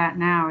tender for that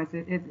now? Is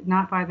it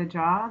not by the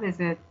job? Is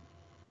it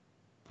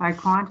by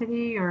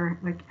quantity, or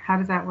like how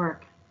does that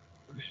work?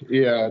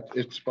 Yeah,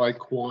 it's by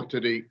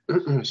quantity,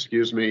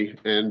 excuse me,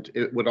 and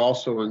it would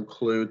also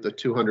include the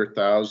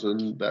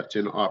 200,000 that's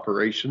in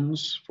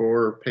operations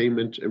for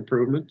payment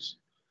improvements.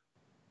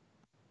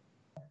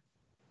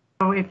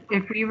 So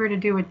if we were to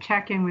do a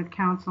check-in with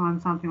council on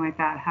something like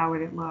that, how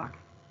would it look?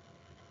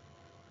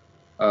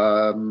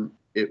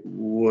 It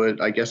would,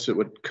 I guess it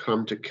would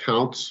come to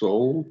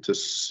council to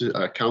see,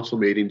 a council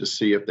meeting to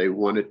see if they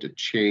wanted to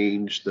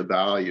change the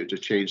value, to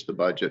change the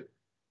budget.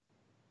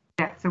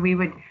 Yeah, so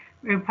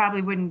it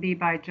probably wouldn't be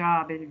by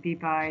job, it would be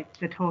by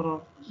the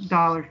total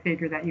dollar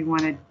figure that you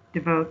want to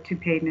devote to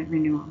pavement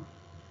renewal.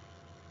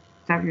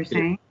 Is that what you're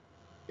saying?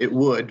 It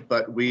would,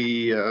 but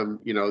we, you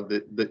know,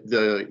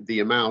 the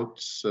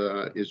amounts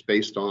is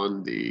based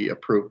on the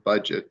approved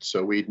budget,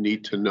 so we'd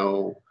need to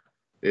know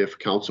if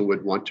council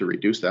would want to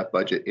reduce that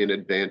budget in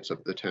advance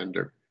of the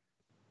tender.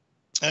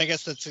 And I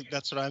guess that's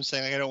what I'm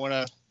saying. Like, I don't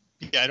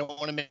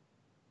want to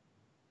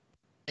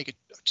make it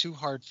too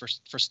hard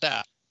for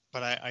staff,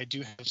 but I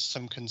do have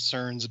some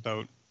concerns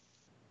about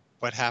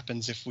what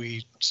happens if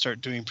we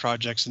start doing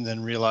projects and then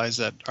realize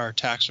that our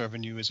tax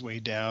revenue is way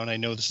down. I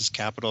know this is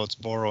capital, it's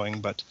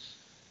borrowing, but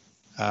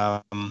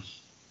yeah,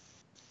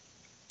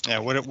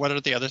 what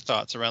are the other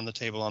thoughts around the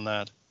table on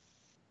that?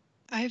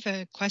 I have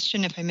a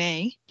question, if I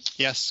may.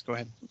 Yes, go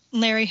ahead.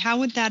 Larry, how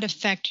would that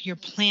affect your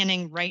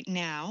planning right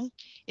now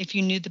if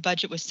you knew the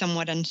budget was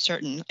somewhat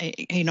uncertain?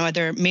 You know, are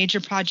there major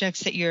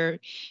projects that you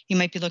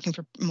might be looking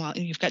for? Well,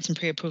 you've got some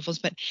pre-approvals,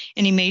 but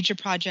any major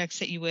projects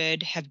that you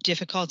would have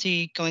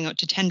difficulty going out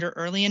to tender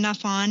early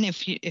enough on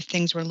if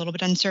things were a little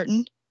bit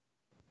uncertain?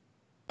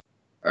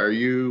 Are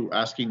you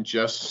asking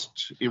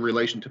just in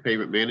relation to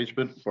pavement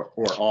management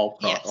or all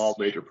Yes. all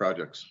major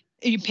projects?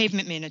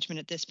 Pavement management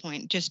at this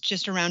point,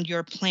 just around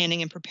your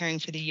planning and preparing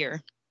for the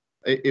year.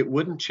 It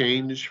wouldn't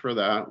change for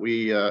that.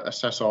 We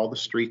assess all the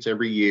streets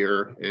every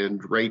year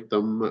and rate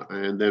them,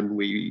 and then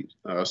we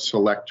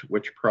select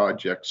which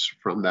projects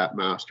from that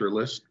master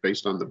list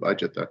based on the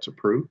budget that's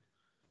approved.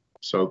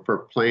 So for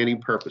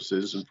planning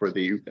purposes and for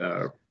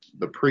the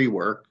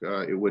pre-work,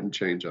 it wouldn't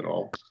change at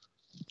all.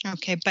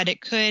 Okay, but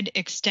it could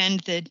extend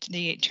the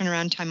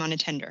turnaround time on a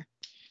tender.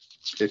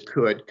 It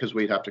could, because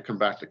we'd have to come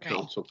back to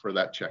council for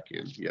that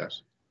check-in,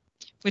 yes.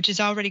 Which is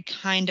already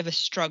kind of a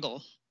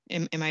struggle.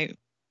 Am I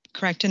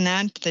correct in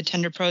that? The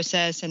tender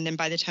process, and then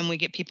by the time we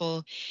get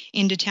people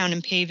into town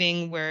and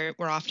paving, we're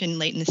often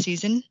late in the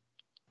season?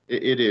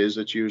 It is.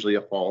 It's usually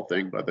a fall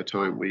thing by the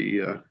time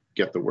we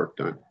get the work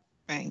done.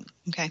 Right,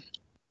 okay.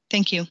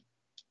 Thank you.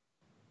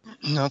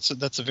 No,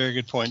 that's a very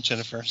good point,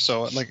 Jennifer.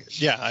 So like,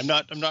 yeah, I'm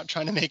not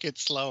trying to make it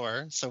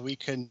slower, so we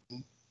can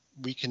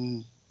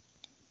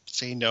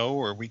say no,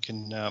 or we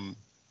can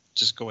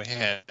just go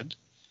ahead.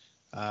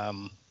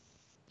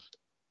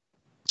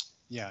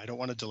 Yeah, I don't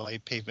want to delay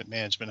pavement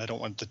management. I don't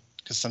want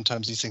because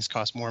sometimes these things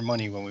cost more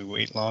money when we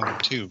wait longer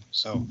too.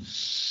 So,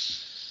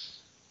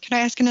 Can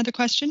I ask another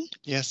question?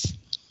 yes.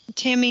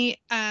 Tammy,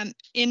 I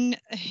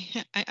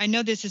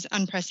know this is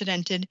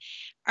unprecedented.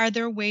 Are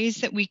there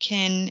ways that we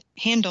can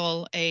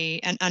handle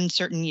an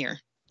uncertain year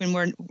when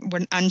we're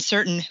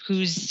uncertain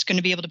who's going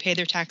to be able to pay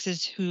their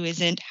taxes, who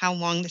isn't, how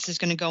long this is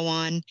going to go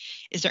on?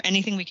 Is there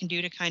anything we can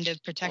do to kind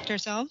of protect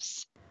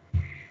ourselves?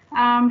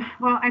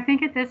 Well, I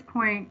think at this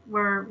point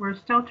we're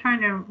still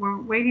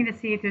we're waiting to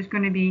see if there's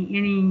going to be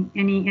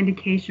any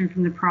indication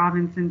from the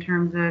province in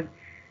terms of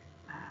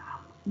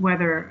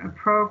whether a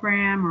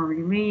program or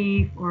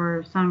relief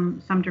or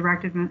some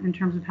directive in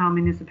terms of how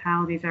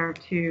municipalities are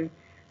to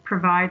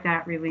provide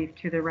that relief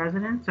to the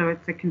residents. So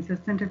it's a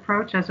consistent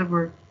approach. That's what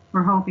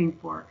we're hoping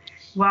for.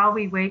 While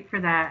we wait for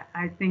that,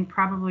 I think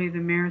probably the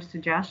mayor's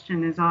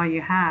suggestion is all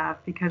you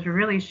have, because we're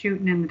really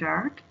shooting in the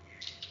dark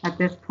at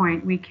this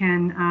point. We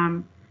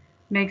can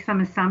make some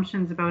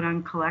assumptions about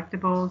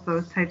uncollectibles,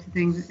 those types of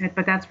things,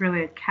 but that's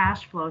really a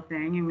cash flow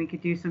thing, and we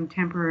could do some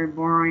temporary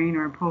borrowing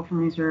or pull from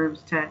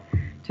reserves to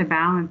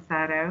balance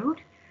that out.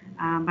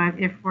 But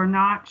if we're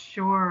not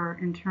sure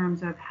in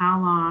terms of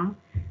how long,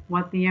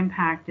 what the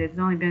impact is, it's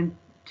only been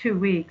 2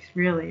 weeks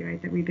really,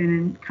 right, that we've been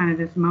in kind of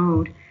this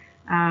mode.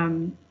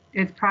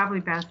 It's probably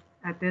best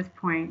at this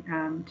point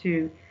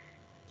to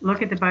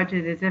look at the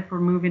budget as if we're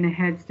moving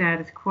ahead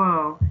status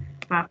quo,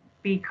 but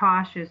be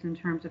cautious in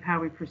terms of how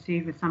we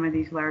proceed with some of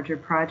these larger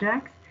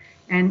projects.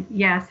 And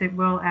yes, it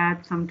will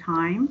add some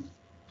time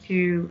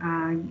to,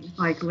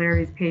 like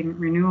Larry's pavement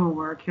renewal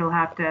work. He'll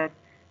have to,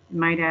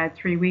 might add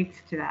 3 weeks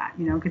to that,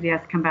 you know, because he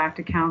has to come back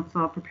to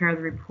council, prepare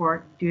the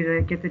report,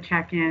 get the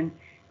check in,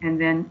 and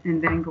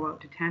then go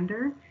out to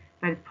tender.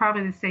 But it's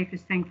probably the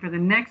safest thing for the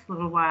next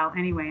little while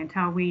anyway,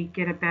 until we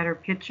get a better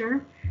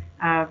picture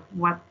of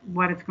what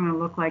it's going to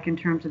look like in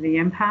terms of the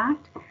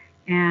impact,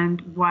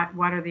 and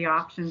what are the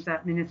options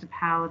that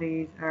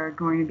municipalities are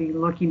going to be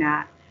looking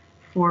at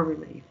for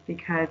relief.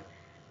 Because,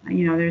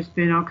 you know, there's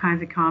been all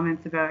kinds of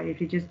comments about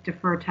if you just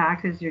defer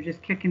taxes, you're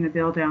just kicking the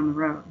bill down the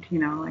road, you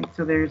know, like,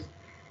 so there's,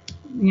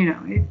 you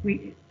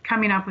know,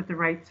 coming up with the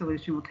right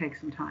solution will take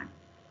some time.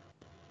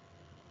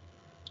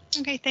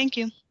 Okay, thank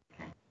you.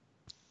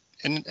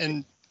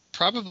 And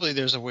probably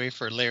there's a way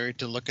for Larry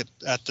to look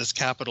at this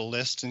capital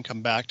list and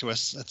come back to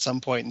us at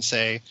some point and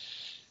say,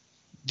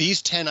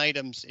 these 10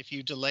 items, if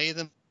you delay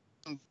them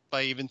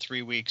by even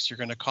 3 weeks, you're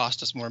going to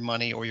cost us more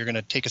money, or you're going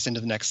to take us into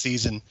the next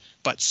season.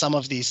 But some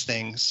of these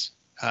things,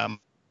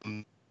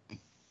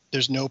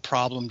 there's no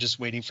problem just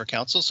waiting for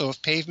council. So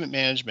if pavement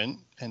management,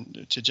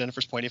 and to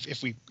Jennifer's point,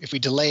 if we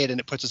delay it and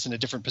it puts us in a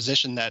different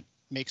position that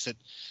makes it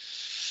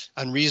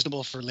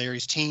unreasonable for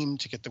Larry's team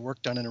to get the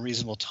work done in a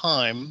reasonable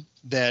time,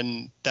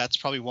 then that's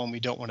probably one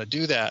we don't want to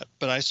do that.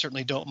 But I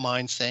certainly don't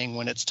mind saying,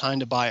 when it's time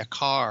to buy a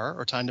car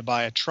or time to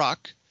buy a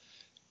truck,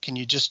 can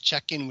you just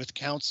check in with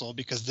council,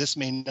 because this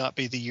may not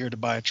be the year to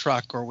buy a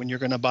truck, or when you're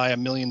going to buy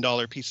 $1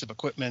 million piece of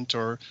equipment,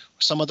 or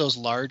some of those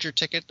larger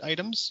ticket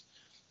items,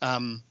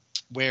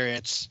 where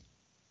it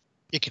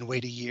can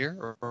wait a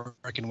year or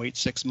it can wait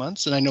 6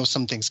 months. And I know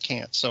some things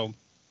can't. So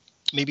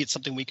maybe it's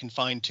something we can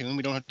fine tune.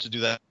 We don't have to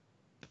do that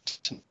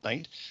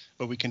tonight,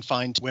 but we can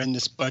find, when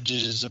this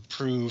budget is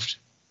approved,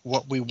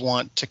 what we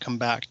want to come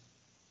back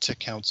to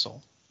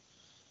council,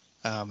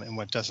 and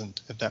what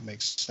doesn't, if that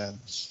makes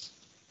sense.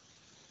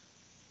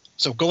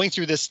 So going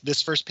through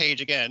this first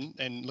page again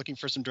and looking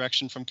for some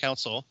direction from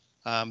council,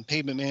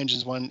 pavement management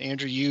is one.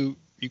 Andrew, you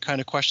kind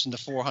of questioned the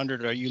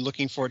 400. Are you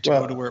looking for it to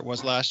go to where it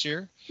was last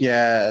year?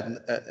 Yeah,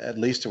 at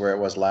least to where it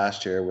was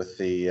last year, with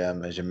the,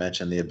 as you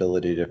mentioned, the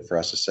ability for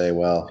us to say,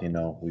 well, you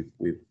know,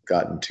 we've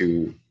gotten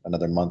to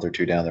another month or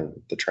two down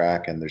the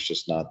track, and there's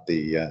just not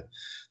the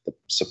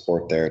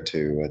support there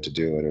to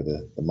do it, or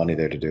the money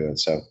there to do it.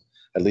 So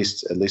at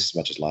least as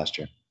much as last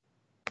year.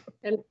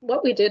 And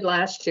what we did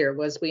last year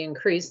was we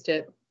increased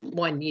it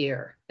 1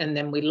 year, and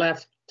then we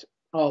left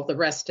all the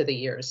rest of the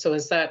years. So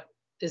is that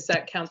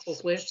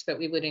council's wish that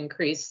we would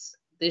increase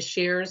this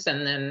year's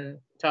and then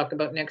talk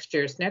about next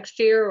year's next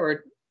year,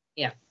 or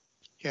yeah?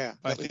 Yeah,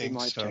 I that would be think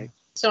my so. take.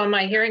 So am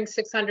I hearing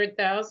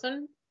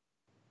 600,000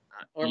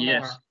 or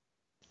Yes. more?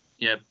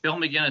 Yeah, Bill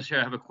McGinnis here.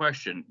 I have a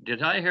question.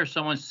 Did I hear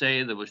someone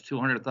say there was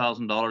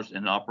 $200,000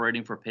 in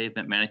operating for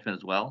pavement management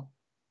as well?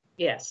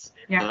 Yes. So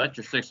Yeah. that's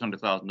your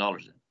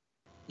 $600,000 in.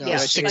 No, Yeah,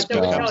 that's but six there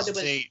was, no, becomes there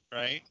was, Eight,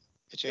 right?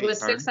 it's it was 8.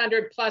 Pardon?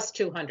 600 plus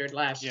 200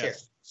 last year.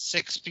 Yes.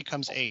 6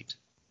 becomes 8.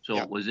 So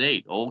Yeah. it was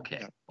 8.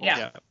 Okay. Yeah.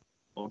 Yeah.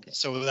 Okay.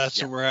 So that's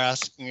Yeah. what we're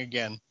asking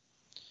again.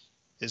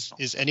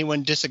 Is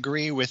anyone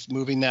disagree with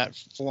moving that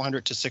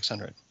 400 to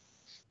 600?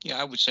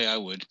 Yeah, I would say I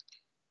would,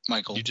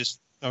 Michael. You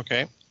just,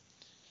 okay.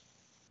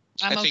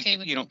 I'm I think, okay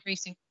with you know,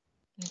 increasing.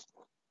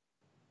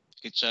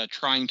 It's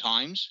trying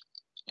times,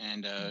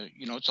 and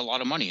you know, it's a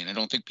lot of money, and I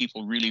don't think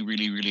people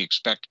really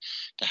expect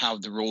to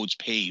have the roads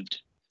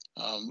paved.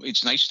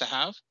 It's nice to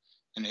have,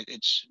 and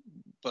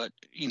but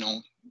you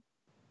know,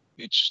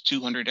 it's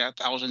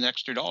 $200,000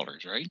 extra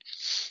dollars, right?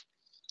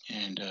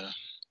 And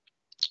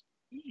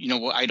you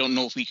know, I don't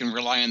know if we can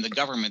rely on the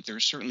government. They're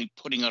certainly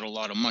putting out a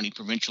lot of money,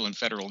 provincial and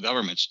federal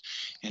governments,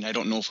 and I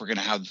don't know if we're going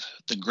to have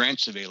the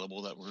grants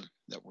available that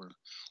we're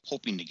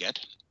hoping to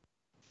get.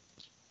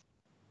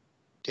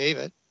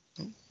 David,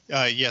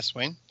 Yes,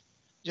 Wayne.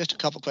 just a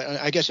couple questions.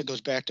 I guess it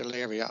goes back to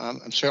Larry.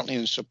 I'm certainly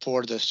in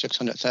support of the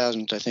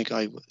 600,000. I think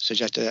I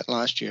suggested that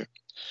last year.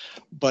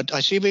 But I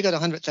see we got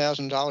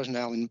 $100,000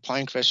 now in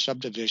Pinecrest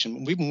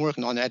subdivision. We've been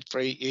working on that for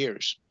 8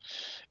 years.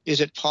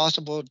 Is it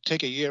possible to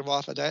take a year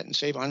off of that and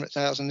save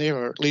 100,000 there,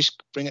 or at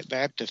least bring it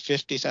back to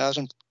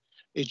 50,000?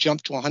 It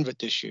jumped to 100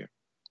 this year.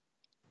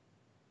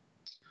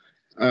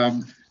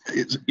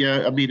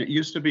 Yeah, I mean, it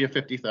used to be a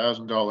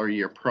 $50,000 a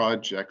year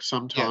project.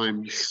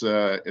 Sometimes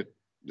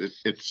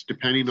it's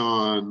depending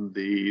on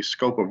the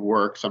scope of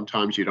work.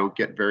 Sometimes you don't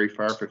get very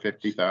far for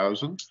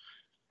 50,000.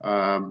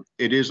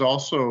 It is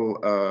also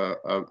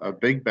a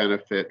big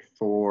benefit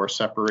for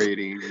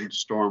separating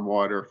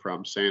stormwater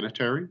from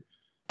sanitary.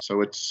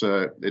 So it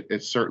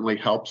certainly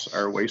helps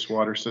our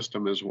wastewater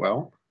system as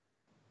well.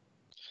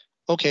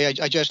 Okay,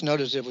 I just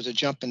noticed there was a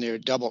jump in there,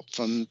 double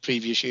from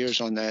previous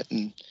years on that.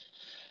 And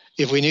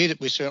if we need it,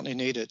 we certainly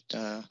need it.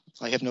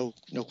 I have no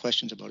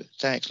questions about it.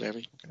 Thanks,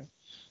 Larry. Okay.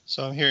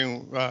 So I'm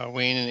hearing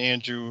Wayne and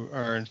Andrew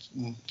are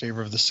in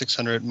favor of the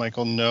 600.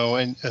 Michael, no.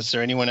 And is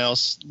there anyone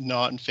else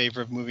not in favor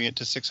of moving it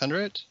to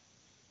 600?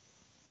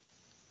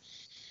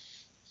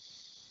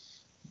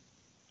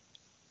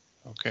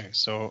 Okay,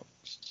 so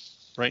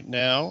right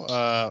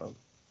now,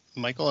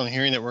 Michael, I'm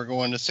hearing that we're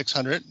going to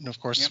 600, and of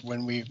course, Yep.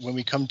 when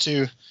we come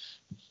to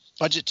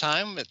budget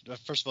time,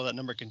 first of all, that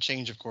number can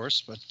change, of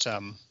course, but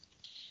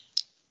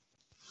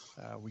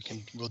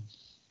we'll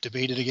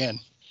debate it again.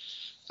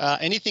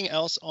 Anything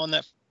else on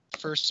that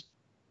first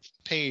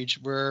page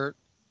where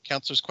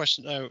councillors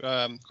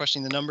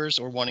questioning the numbers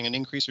or wanting an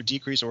increase or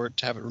decrease or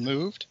to have it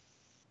removed?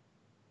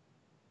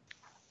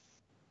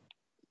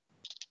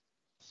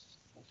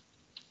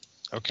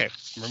 Okay,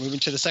 we're moving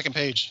to the second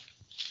page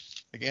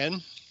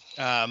again.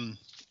 Now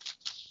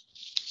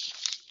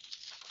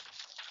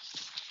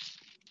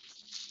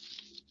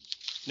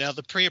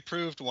the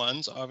pre-approved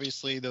ones,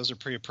 obviously those are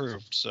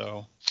pre-approved.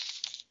 So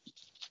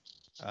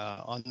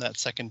on that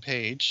second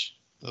page,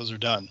 those are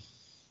done.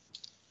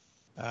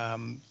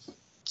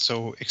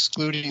 So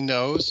excluding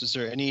those, is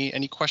there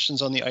any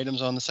questions on the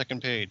items on the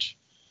second page?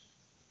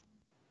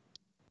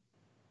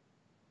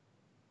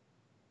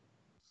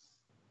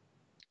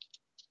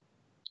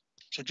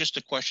 So just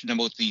a question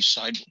about the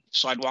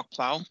sidewalk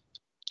plow.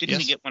 Didn't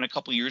we get one a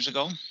couple years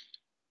ago?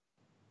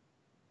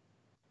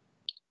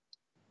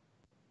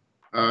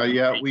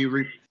 Yeah, we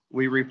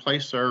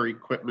replace our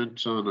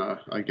equipment on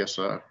a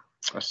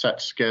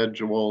set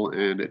schedule,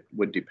 and it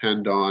would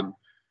depend on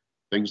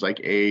things like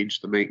age,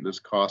 the maintenance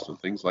cost, and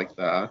things like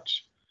that.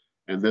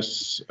 And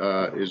this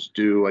is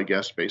due, I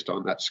guess, based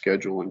on that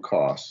schedule and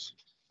costs.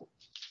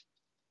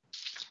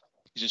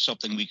 Is this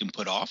something we can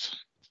put off?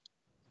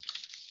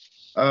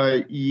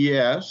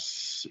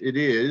 Yes, it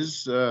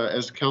is.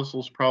 As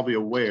council's probably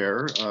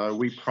aware,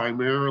 we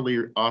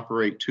primarily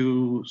operate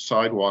 2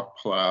 sidewalk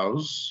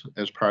plows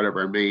as part of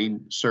our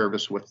main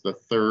service, with the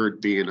third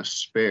being a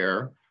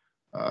spare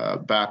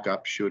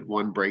backup should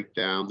one break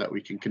down, that we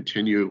can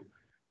continue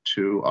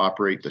to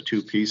operate the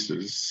 2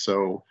 pieces.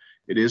 So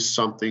it is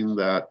something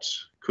that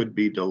could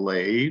be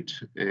delayed,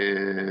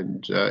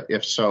 and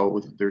if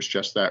so, there's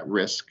just that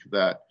risk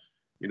that,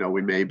 you know,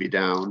 we may be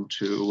down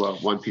to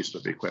 1 piece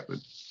of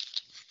equipment.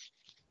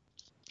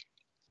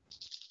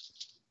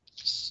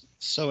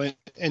 So,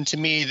 and to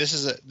me,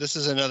 this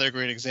is another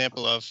great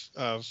example of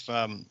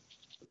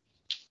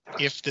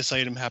if this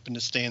item happened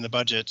to stay in the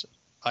budget,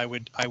 I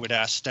would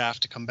ask staff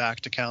to come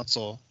back to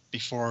council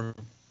before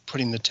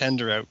putting the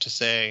tender out to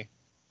say,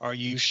 are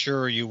you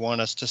sure you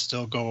want us to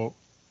still go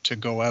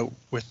out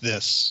with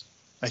this?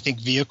 I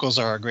think vehicles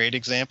are a great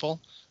example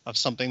of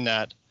something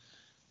that,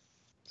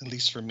 at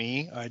least for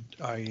me,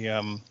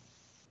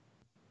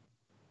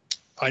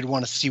 I'd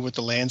want to see what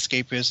the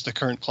landscape is, the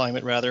current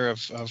climate rather,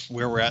 of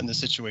where we're at in the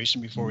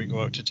situation before we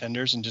go out to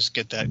tenders, and just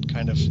get that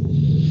kind of,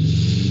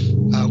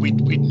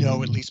 we'd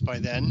know at least by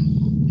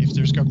then if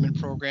there's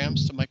government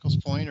programs, to Michael's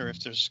point, or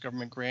if there's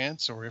government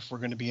grants, or if we're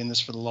going to be in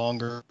this for the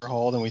longer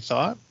haul than we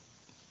thought.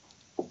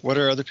 What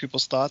are other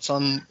people's thoughts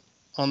on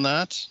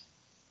that?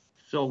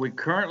 So we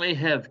currently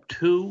have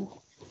two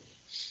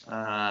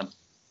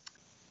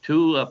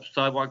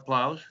sidewalk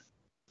plows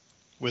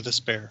With a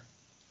spare.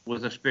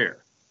 with a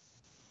spare.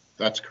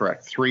 That's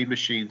correct. 3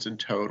 machines in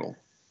total.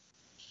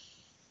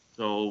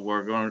 So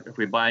if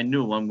we buy a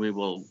new one,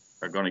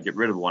 are going to get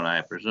rid of one,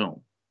 I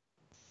presume.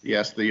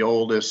 Yes, the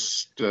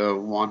oldest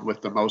one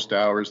with the most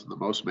hours and the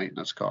most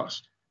maintenance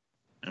cost.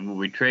 And will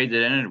we trade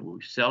it in, will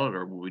we sell it,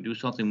 or will we do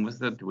something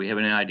with it? Do we have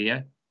any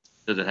idea?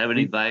 Does it have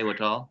any value at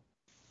all?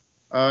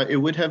 It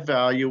would have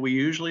value. We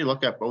usually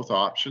look at both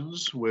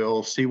options.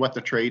 We'll see what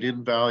the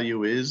trade-in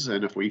value is,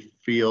 and if we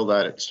feel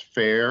that it's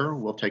fair,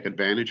 we'll take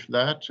advantage of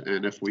that.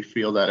 And if we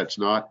feel that it's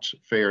not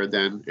fair,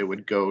 then it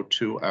would go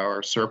to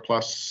our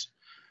surplus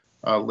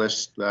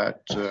list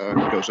that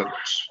goes out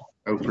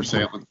for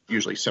sale in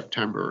usually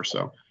September or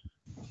so.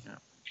 Yeah.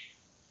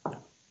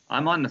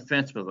 I'm on the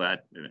fence with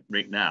that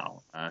right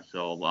now,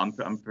 so I'm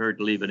prepared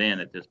to leave it in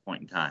at this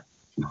point in time.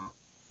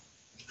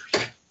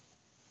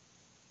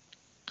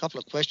 Couple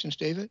of questions,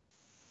 David.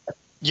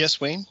 Yes,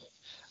 Wayne?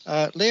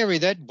 Larry,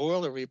 that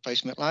boiler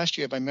replacement last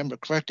year, if I remember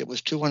correct, it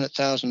was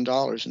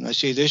 $200,000, and I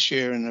see this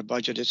year in the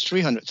budget it's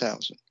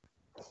 $300,000.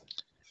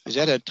 Is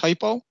that a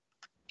typo?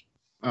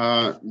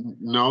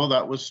 No,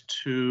 that was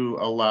to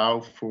allow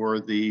for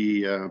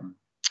the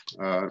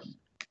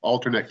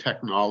alternate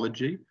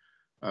technology,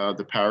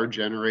 the power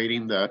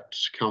generating that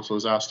council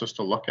has asked us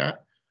to look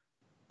at.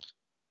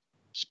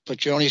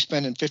 But you're only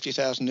spending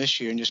 $50,000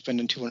 this year, and you're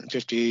spending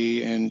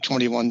 $250,000 in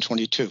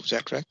 21-22. Is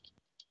that correct?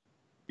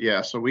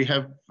 Yeah. So we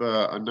have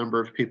a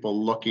number of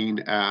people looking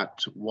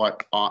at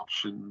what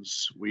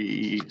options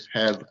we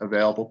have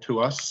available to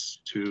us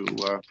to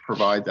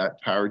provide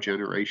that power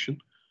generation.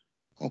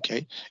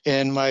 Okay.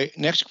 And my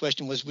next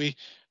question was,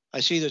 I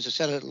see there's a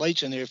set of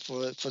lights in there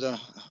for the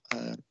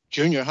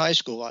junior high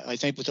school. I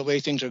think with the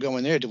way things are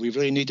going there, do we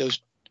really need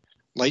those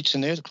lights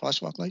in there, the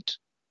crosswalk lights?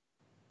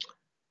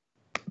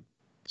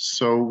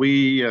 So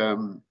we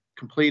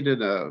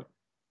completed an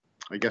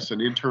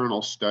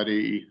internal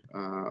study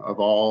of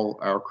all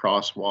our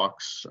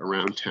crosswalks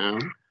around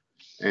town.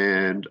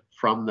 And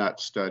from that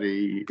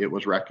study, it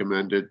was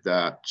recommended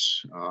that,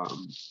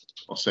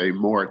 I'll say,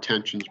 more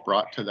attention's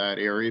brought to that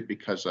area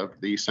because of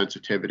the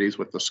sensitivities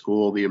with the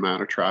school, the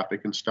amount of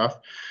traffic and stuff.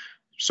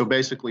 So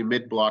basically,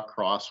 mid-block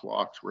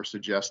crosswalks, we're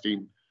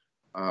suggesting,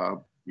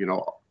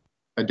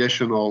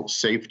 additional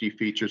safety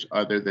features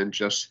other than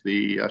just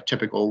the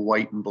typical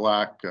white and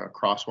black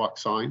crosswalk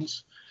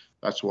signs.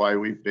 That's why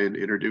we've been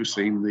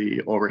introducing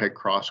the overhead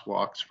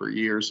crosswalks for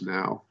years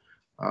now.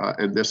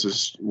 And this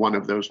is one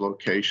of those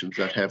locations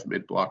that have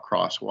mid-block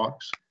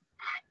crosswalks.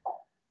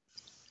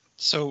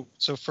 So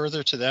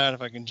further to that,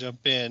 if I can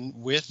jump in,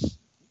 with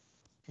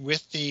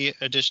the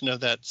addition of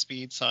that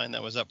speed sign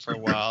that was up for a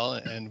while,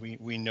 and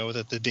we know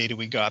that the data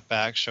we got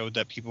back showed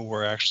that people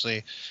were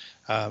actually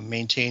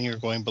maintaining or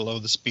going below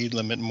the speed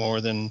limit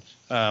more than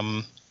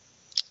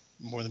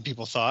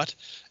people thought,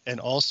 and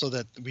also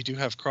that we do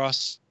have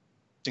crossing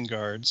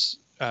guards.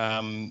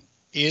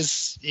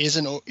 Is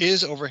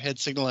overhead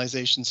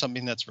signalization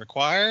something that's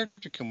required?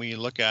 Can we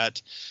look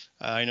at,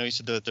 I know you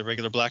said that the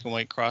regular black and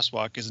white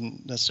crosswalk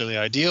isn't necessarily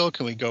ideal.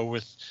 Can we go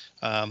with,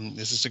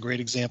 is this a great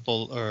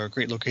example or a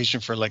great location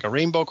for like a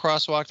rainbow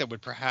crosswalk that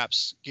would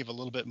perhaps give a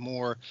little bit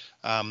more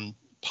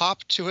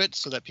pop to it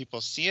so that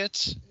people see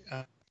it?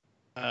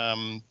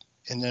 And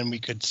then we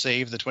could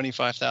save the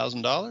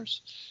 $25,000?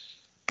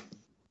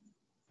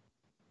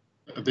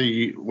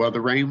 The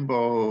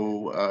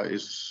rainbow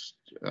is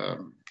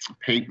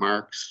paint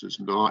marks is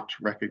not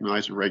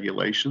recognized in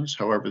regulations.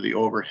 However, the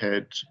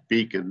overhead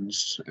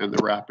beacons and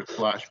the rapid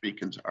flash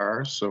beacons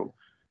are. So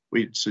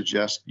we'd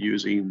suggest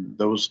using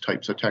those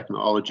types of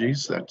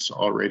technologies that's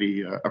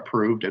already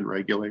approved and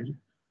regulated.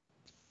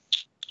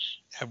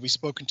 Have we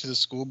spoken to the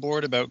school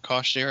board about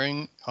cost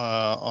sharing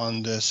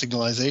on the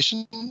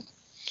signalization?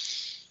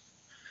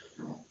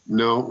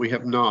 No, we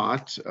have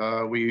not.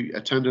 We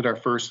attended our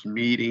first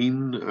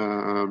meeting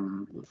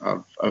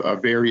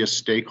of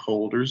various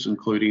stakeholders,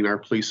 including our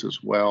police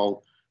as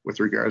well,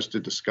 with regards to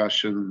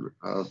discussion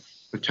of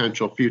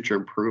potential future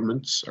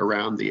improvements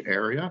around the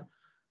area.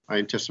 I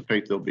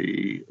anticipate there'll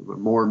be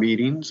more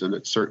meetings, and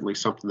it's certainly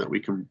something that we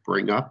can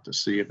bring up to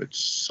see if it's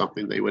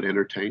something they would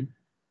entertain.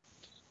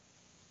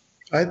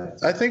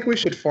 I think we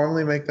should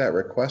formally make that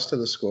request to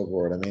the school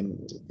board. I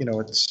mean,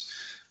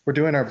 we're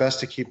doing our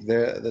best to keep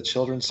the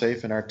children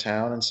safe in our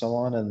town and so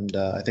on. And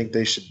I think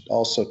they should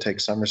also take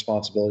some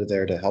responsibility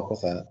there to help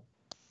with that.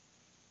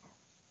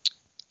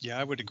 Yeah,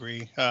 I would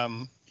agree.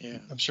 I'm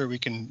sure we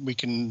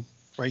can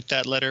write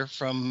that letter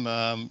from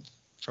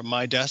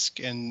my desk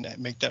and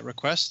make that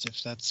request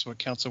if that's what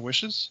council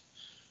wishes.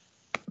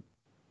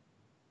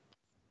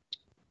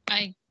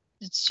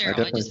 It's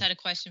Cheryl. I just had a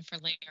question for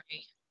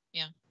Larry.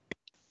 Yeah.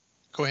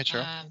 Go ahead,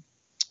 Cheryl.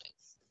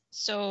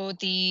 So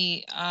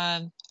the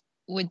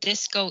would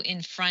this go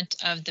in front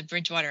of the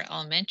Bridgewater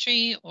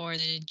Elementary or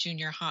the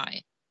junior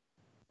high?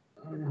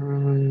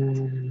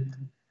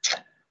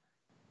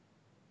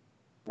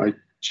 I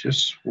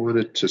just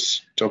wanted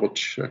to double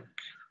check.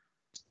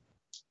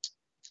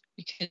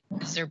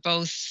 Because they're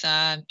both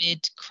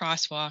mid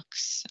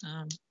crosswalks.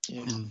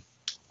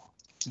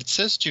 It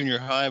says junior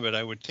high, but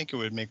I would think it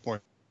would make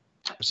more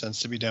sense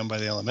to be down by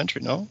the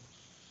elementary, no?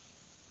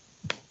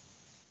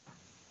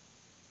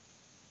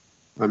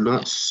 I'm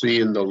not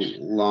seeing the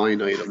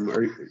line item.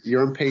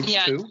 You're on page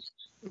 2?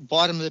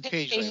 Bottom of the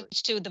page.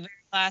 Page 2, the very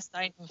last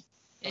item.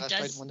 It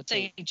does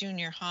say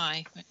junior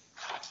high.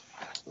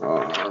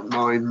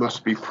 Mine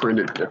must be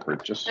printed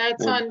different.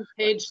 That's on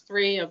page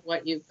 3 of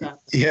what you've got.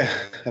 Yeah,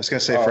 I was going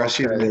to say for us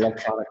using the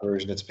electronic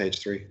version, it's page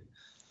 3.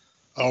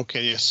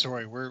 Okay, yeah,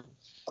 sorry.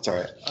 That's all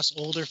right. Us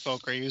older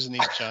folk are using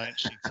these giant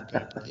sheets of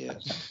paper.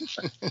 Yes.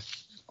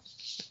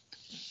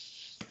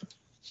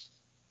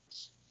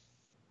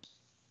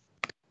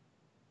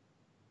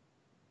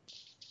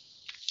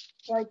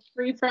 Like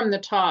 3 from the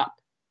top.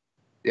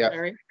 Yeah.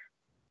 Larry?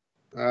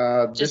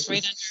 Just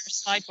right under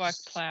sidewalk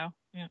plow.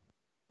 Yeah.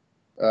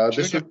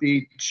 This would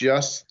be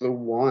just the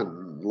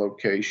one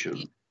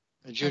location.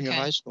 A junior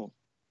high school.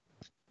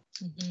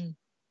 Mm-hmm.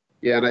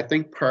 Yeah, and I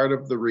think part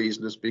of the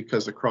reason is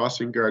because the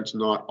crossing guard's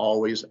not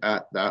always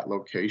at that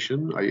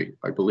location.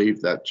 I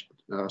believe that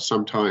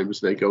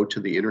sometimes they go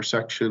to the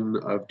intersection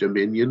of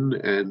Dominion,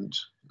 and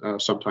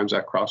sometimes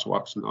that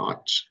crosswalk's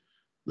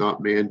not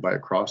manned by a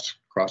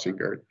crossing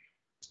guard.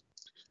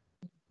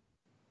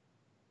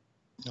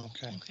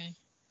 Okay.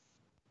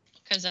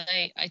 Because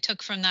I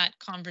took from that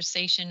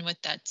conversation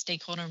with that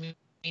stakeholder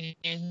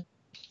meeting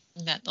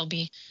that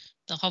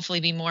there'll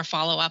hopefully be more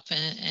follow-up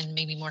and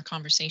maybe more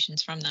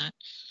conversations from that.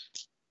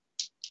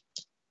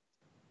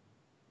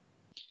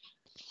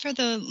 For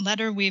the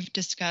letter we've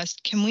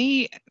discussed, can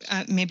we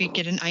maybe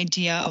get an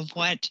idea of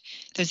what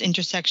those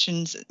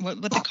intersections,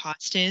 what the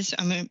cost is?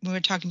 I mean, we were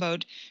talking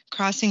about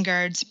crossing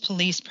guards,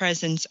 police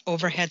presence,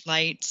 overhead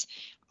lights,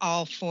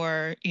 all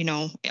for,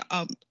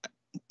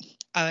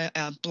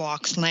 a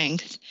block's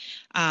length.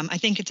 I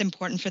think it's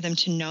important for them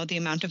to know the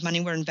amount of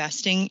money we're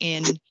investing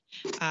in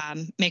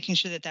making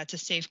sure that that's a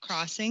safe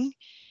crossing.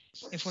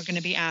 If we're going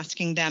to be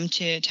asking them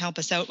to help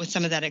us out with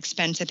some of that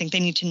expense, I think they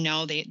need to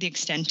know the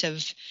extent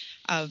of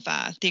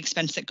the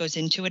expense that goes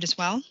into it as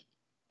well.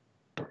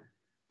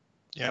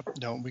 Yep.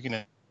 No, we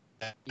can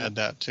add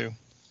that too,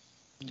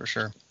 for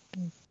sure.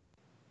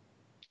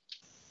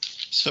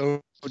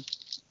 So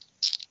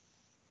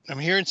I'm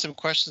hearing some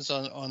questions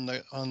on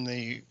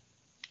the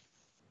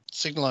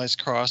signalized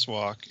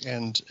crosswalk,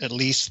 and at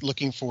least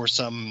looking for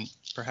some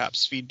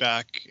perhaps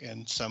feedback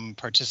and some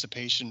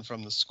participation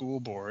from the school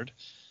board.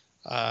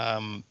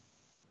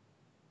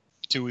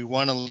 Do we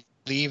want to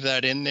leave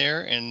that in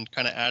there and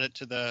kind of add it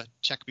to the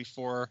check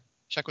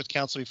with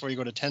council before you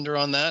go to tender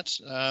on that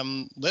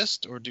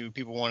list, or do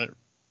people want it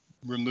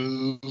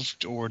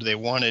removed, or do they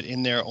want it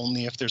in there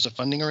only if there's a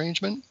funding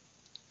arrangement?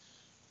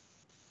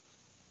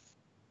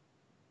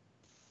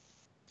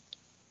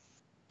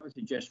 I would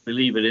suggest we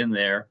leave it in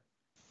there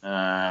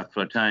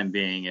for the time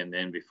being, and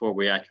then before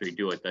we actually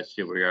do it, let's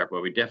see where we are.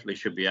 But we definitely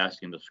should be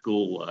asking the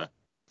school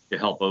to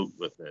help out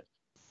with it.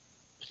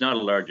 It's not a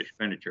large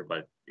expenditure,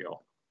 but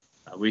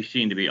we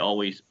seem to be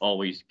always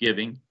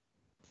giving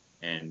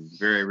and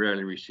very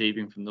rarely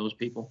receiving from those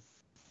people.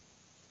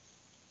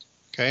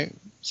 Okay,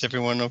 is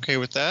everyone okay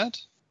with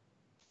that?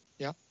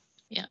 Yeah.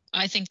 Yeah,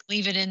 I think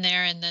leave it in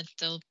there, and that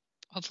there'll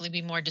hopefully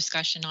be more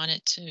discussion on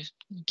it to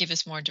give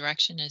us more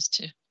direction as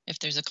to if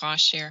there's a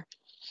cost share.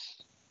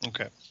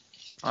 Okay.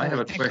 I have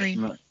a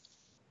question.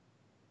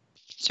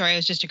 Sorry, I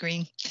was just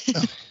agreeing.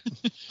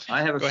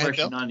 I have a Go ahead,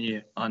 question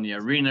Bill. on the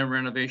arena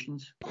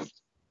renovations.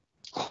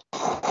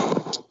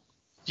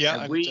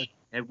 Yeah.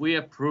 Have we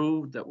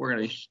approved that we're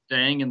going to be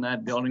staying in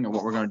that building, or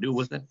what we're going to do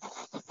with it?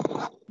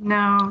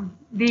 No,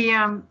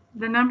 the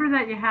number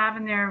that you have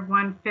in there,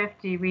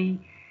 150.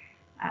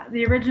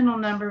 The original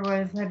number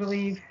was, I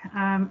believe,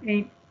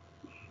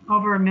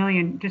 over $1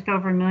 million, just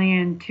over $1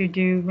 million, to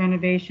do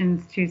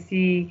renovations, to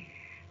see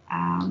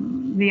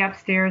the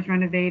upstairs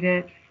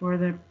renovated for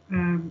the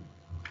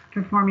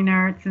performing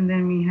arts, and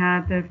then we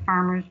had the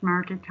farmers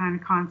market kind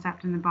of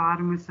concept in the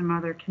bottom with some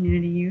other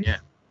community use.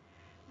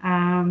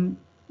 Yeah.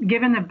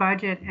 Given the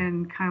budget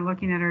and kind of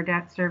looking at our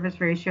debt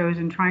service ratios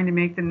and trying to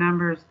make the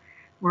numbers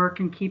work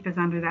and keep us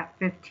under that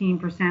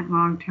 15%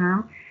 long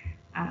term,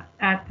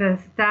 at the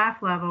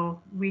staff level,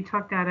 we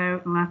took that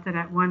out and left it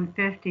at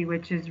 150,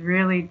 which is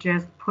really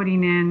just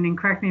putting in, and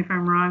correct me if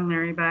I'm wrong,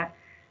 Larry, but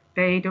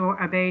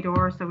a bay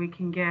door so we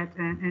can get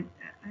and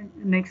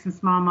make some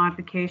small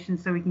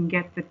modifications so we can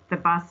get the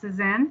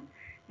buses in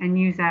and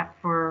use that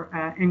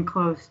for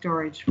enclosed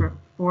storage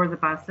for the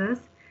buses,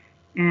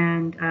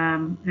 and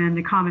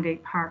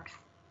accommodate parks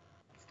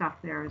stuff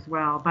there as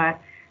well.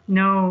 But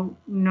no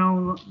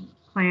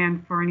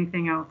plan for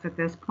anything else at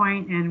this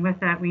point. And with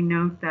that, we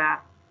note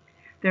that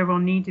there will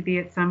need to be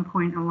at some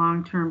point a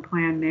long-term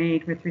plan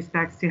made with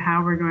respects to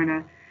how we're going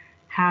to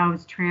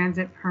house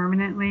transit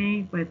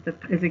permanently.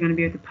 Is it going to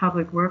be at the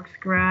Public Works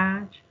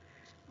garage?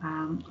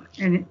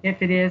 And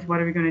if it is,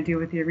 what are we going to do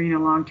with the arena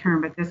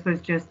long-term? But this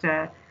was just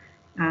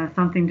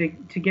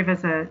something to give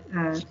us a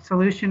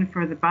solution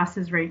for the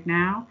buses right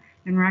now,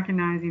 and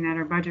recognizing that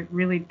our budget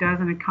really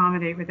doesn't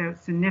accommodate, without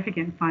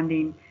significant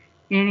funding,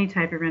 any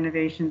type of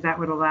renovations that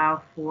would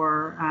allow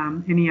for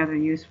any other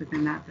use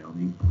within that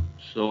building.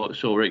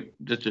 So Rick,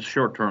 that's a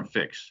short-term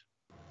fix.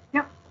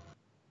 Yep.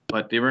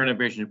 But the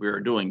renovations we are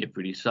doing, if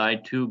we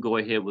decide to go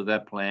ahead with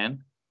that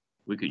plan,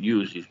 we could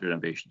use these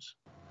renovations.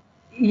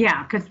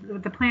 Yeah, because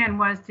the plan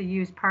was to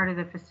use part of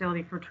the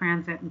facility for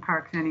transit and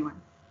parks anyway.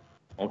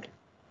 Okay.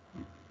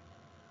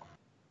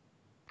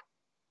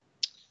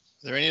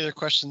 Are there any other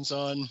questions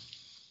on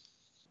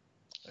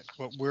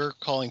what we're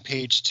calling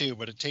page 2,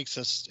 but it takes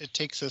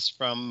us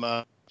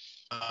from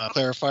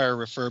clarifier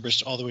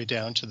refurbished all the way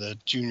down to the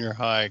junior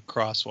high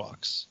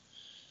crosswalks.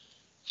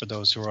 For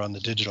those who are on the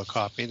digital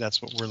copy,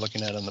 that's what we're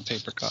looking at on the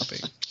paper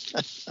copy.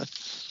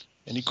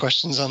 Any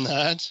questions on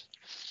that?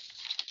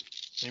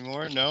 Any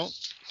more? No?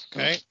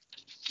 Okay.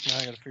 Now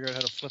I got to figure out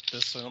how to flip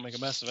this so I don't make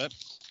a mess of it.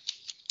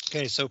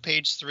 Okay, so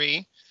page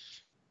 3.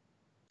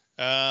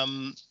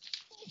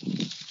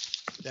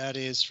 That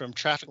is from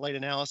traffic light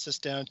analysis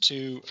down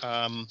to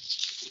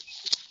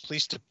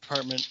police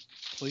department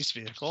police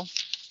vehicle.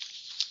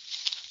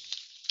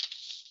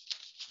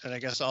 And I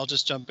guess I'll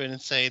just jump in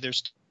and say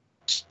there's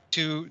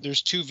two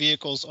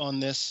vehicles on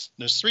this.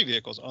 There's 3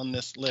 vehicles on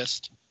this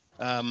list.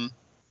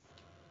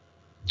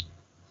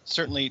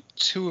 Certainly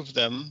 2 of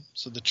them.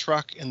 So the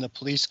truck and the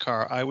police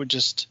car. I would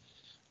just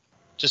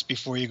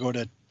before you go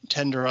to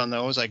tender on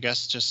those, I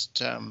guess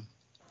just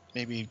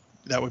maybe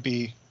that would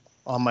be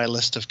on my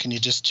list of, can you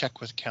just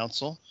check with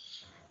council?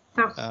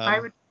 So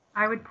I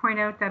would point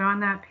out that on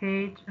that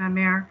page,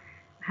 Mayor,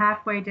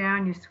 halfway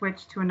down you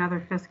switch to another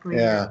fiscal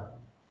year.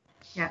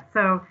 Yeah.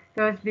 So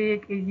those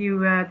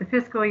the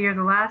fiscal year,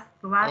 the last.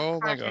 Oh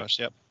my gosh!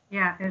 Yep.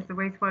 Yeah, is the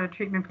wastewater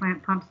treatment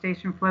plant pump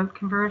station float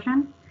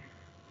conversion.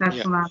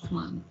 That's the last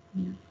one.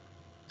 Yeah.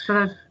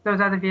 So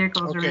those other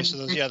vehicles are. Okay, so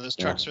those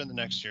trucks are in the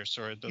next year.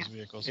 Sorry, those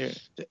vehicles. Yeah,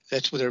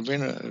 that's where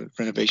the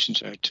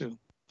renovations are too.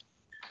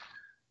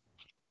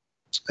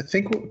 I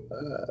think,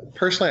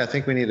 personally, I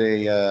think we need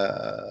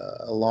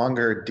a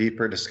longer,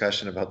 deeper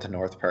discussion about the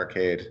North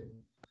Parkade.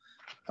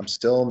 I'm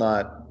still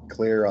not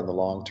clear on the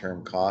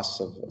long-term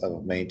costs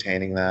of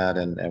maintaining that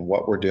and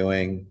what we're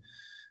doing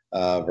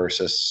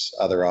versus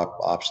other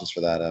options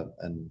for that.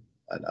 And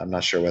I'm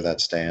not sure where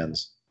that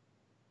stands.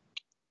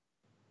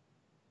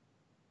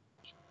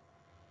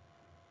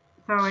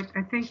 So I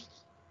think,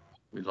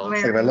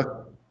 Like if I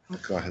look,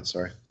 go ahead,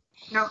 sorry.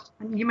 no,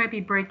 you might be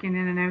breaking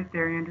in and out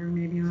there, Andrew,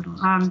 maybe a little.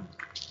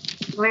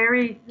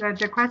 Larry,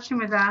 the question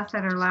was asked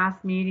at our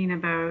last meeting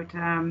about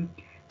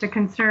the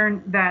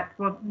concern that,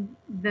 well,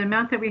 the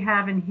amount that we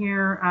have in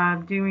here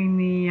doing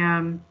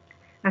the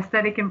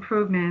aesthetic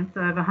improvements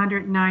of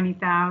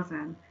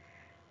 190,000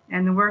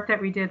 and the work that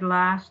we did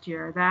last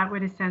year, that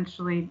would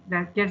essentially,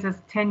 that gives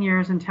us 10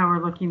 years until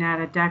we're looking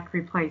at a deck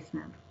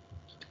replacement.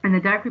 And the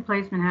deck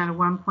replacement had a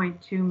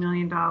 $1.2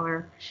 million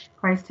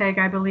price tag,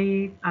 I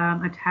believe,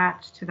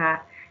 attached to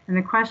that. And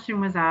the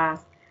question was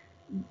asked,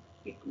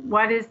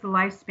 what is the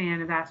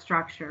lifespan of that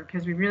structure?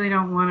 Because we really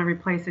don't want to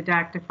replace a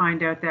deck to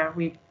find out that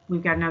we've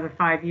got another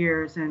 5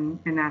 years and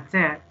that's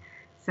it.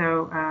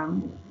 So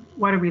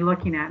what are we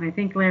looking at? And I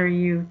think, Larry,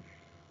 you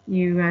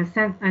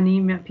sent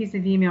an piece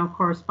of email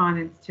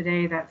correspondence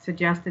today that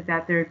suggested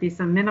that there would be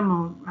some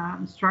minimal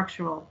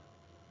structural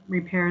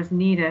repairs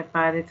needed,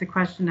 but it's a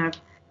question of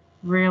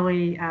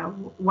really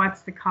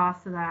what's the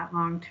cost of that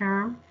long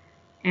term.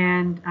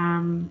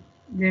 And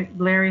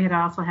Larry had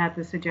also had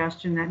the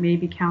suggestion that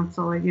maybe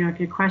council, if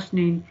you're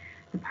questioning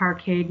the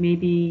parkade,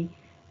 maybe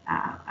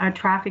a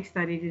traffic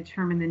study to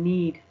determine the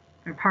need,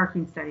 or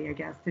parking study, I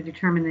guess, to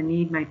determine the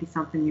need might be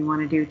something you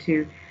want to do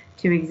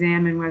to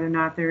examine whether or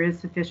not there is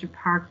sufficient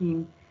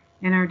parking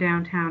in our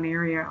downtown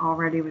area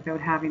already without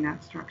having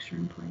that structure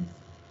in place.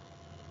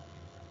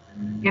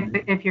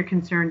 If you're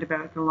concerned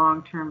about the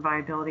long-term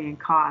viability and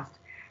cost,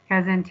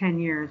 because in 10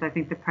 years, I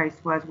think the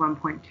price was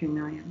 1.2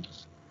 million.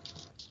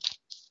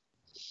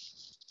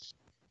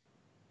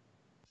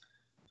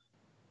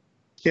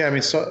 Yeah, I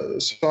mean, so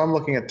I'm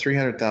looking at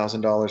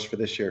 $300,000 for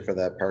this year for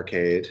that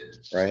parkade,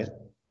 right?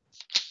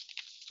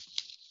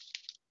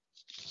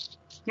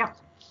 Yep.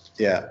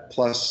 Yeah,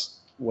 plus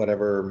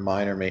whatever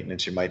minor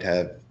maintenance you might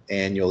have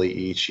annually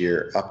each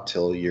year up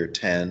till year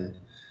 10.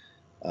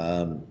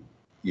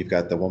 You've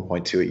got the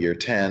 1.2 at year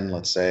 10,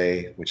 let's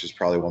say, which is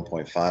probably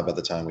 1.5 by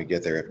the time we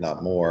get there, if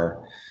not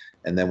more.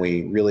 And then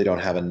we really don't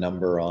have a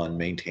number on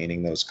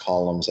maintaining those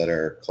columns that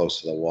are close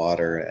to the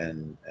water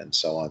and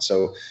so on.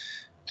 So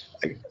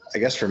I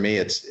guess for me,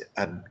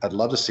 I'd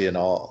love to see an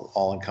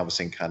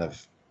all-encompassing kind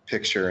of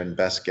picture, and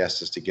best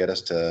guess is to get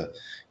us to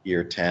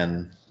year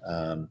 10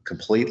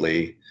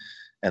 completely.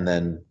 And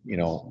then,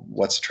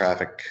 what's the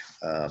traffic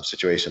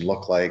situation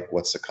look like?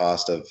 What's the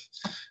cost of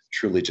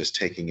truly just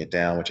taking it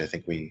down, which I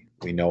think we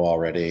know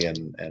already,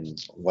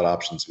 and what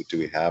options do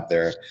we have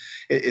there?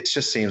 It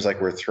just seems like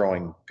we're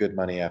throwing good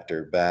money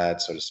after bad,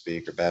 so to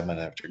speak, or bad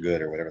money after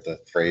good, or whatever the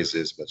phrase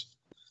is. But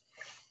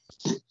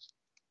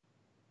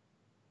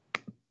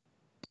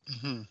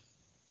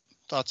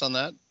thoughts on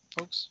that,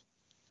 folks?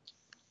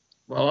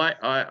 Well,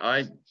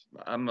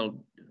 I'm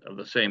of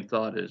the same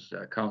thought as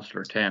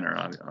Councillor Tanner.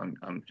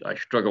 I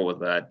struggle with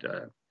that.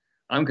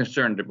 I'm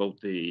concerned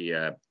about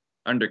the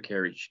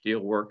undercarriage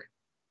steel work.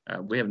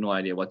 We have no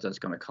idea what that's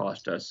going to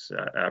cost us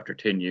after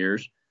 10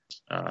 years,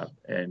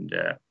 and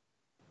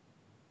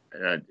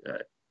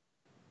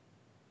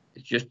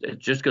it's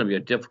just going to be a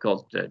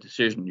difficult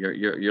decision.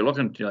 You're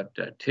looking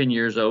at 10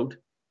 years out.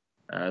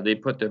 They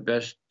put their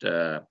best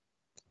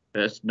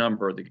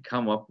number they could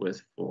come up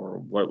with for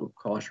what it would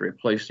cost to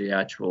replace the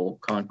actual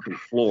concrete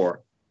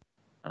floor.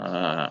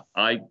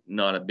 I'm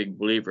not a big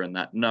believer in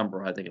that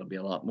number. I think it'll be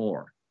a lot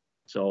more.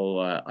 So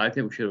I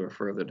think we should have a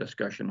further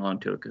discussion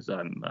onto it, because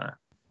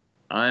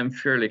I'm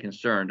fairly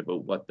concerned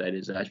about what that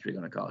is actually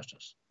going to cost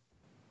us.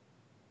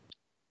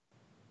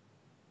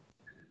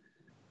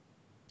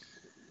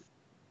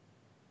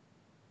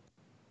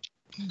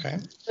 Okay.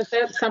 Is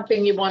that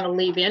something you want to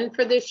leave in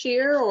for this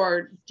year,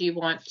 or do you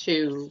want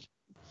to,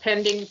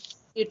 pending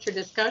future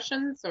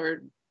discussions,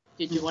 or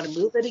did you want to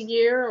move it a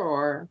year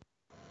or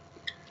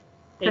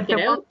take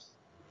it out?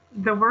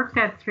 The work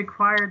that's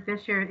required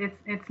this year,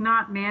 it's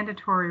not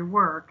mandatory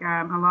work.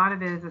 A lot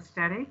of it is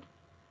aesthetic.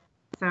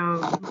 So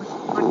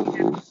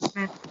looking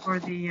at for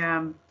the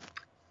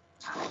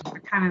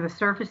kind of the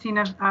surfacing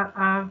of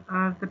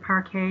the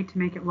parquet to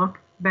make it look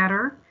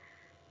better.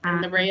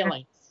 And the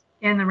railings.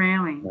 In the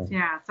railings,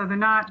 yeah. So they're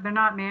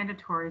not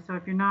mandatory. So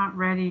if you're not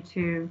ready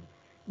to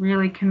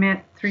really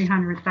commit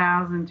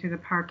 $300,000 to the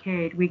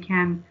parquet, we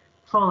can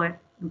pull it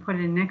and put it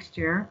in next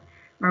year,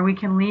 or we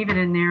can leave it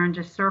in there and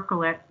just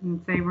circle it and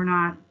say we're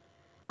not.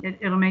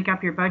 It'll make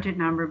up your budget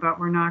number, but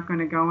we're not going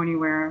to go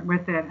anywhere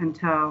with it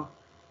until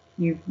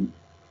you've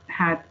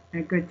had a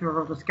good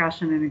thorough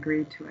discussion and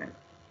agreed to it.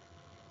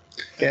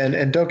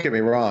 And don't get me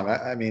wrong.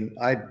 I mean,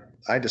 I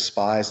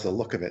despise the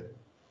look of it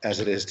as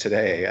it is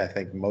today. I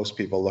think most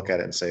people look at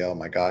it and say, "Oh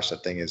my gosh,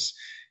 that thing is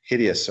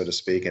hideous," so to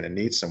speak, and it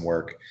needs some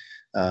work.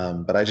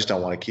 But I just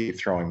don't want to keep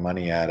throwing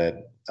money at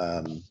it.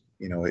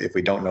 If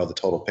we don't know the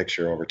total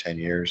picture over 10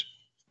 years.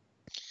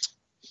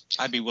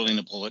 I'd be willing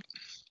to pull it.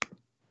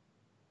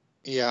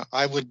 Yeah,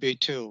 I would be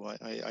too.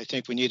 I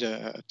think we need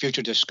a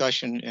future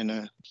discussion and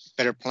a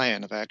better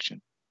plan of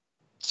action.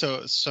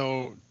 So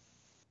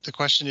the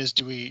question is,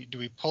 do we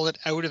pull it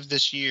out of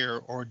this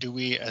year, or do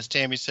we, as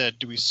Tammy said,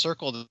 do we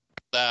circle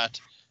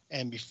that,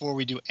 and before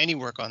we do any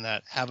work on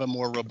that, have a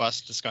more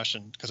robust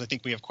discussion? Because I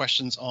think we have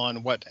questions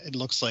on what it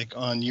looks like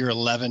on year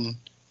 11,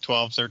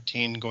 12,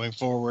 13 going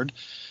forward.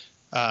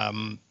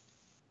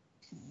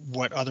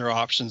 What other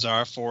options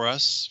are for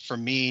us. For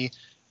me,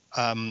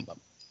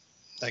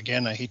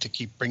 again, I hate to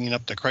keep bringing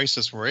up the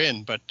crisis we're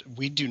in, but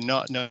we do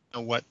not know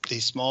what the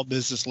small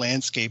business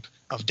landscape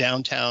of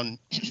downtown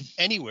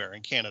anywhere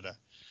in Canada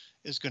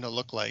is going to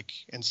look like.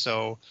 And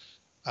so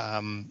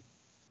for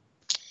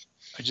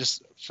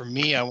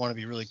me, I want to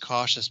be really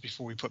cautious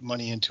before we put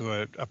money into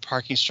a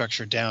parking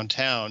structure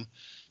downtown.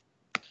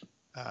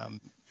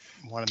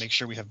 Want to make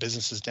sure we have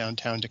businesses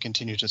downtown to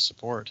continue to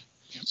support.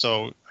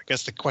 So I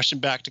guess the question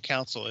back to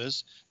council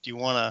is, do you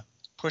want to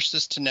push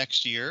this to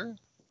next year,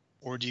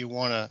 or do you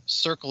want to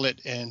circle it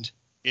and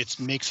it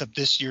makes up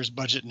this year's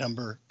budget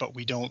number, but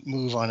we don't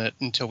move on it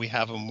until we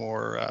have a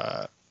more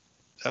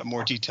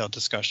detailed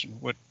discussion?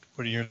 What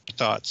are your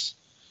thoughts?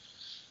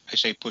 I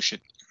say push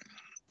it.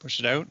 Push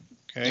it out?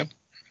 Okay. Yep.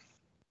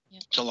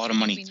 It's a lot of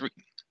money.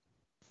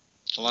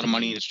 It's a lot of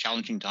money in these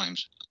challenging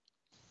times.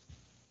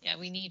 Yeah,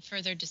 we need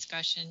further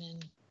discussion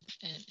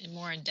and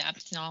more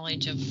in-depth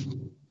knowledge of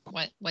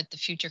what the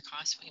future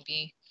costs might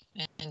be,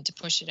 and to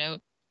push it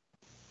out.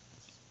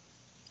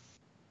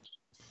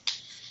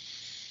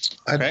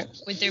 Okay.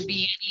 Would there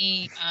be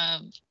any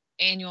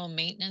annual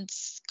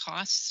maintenance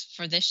costs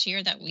for this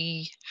year that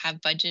we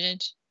have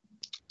budgeted?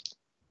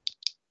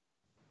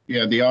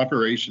 Yeah, the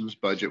operations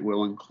budget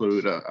will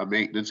include a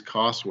maintenance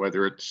cost,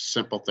 whether it's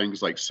simple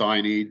things like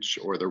signage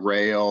or the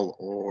rail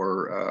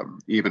or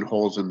even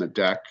holes in the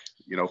deck,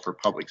 for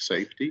public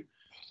safety.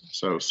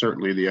 So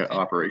certainly the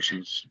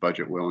operations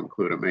budget will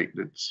include a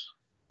maintenance.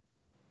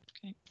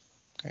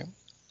 Okay.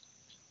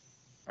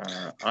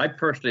 I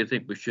personally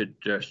think we should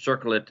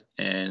circle it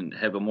and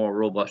have a more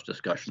robust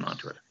discussion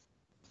onto it.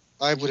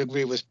 I would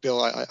agree with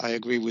Bill. I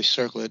agree we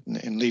circle it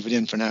and leave it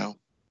in for now.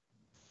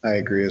 I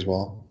agree as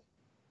well.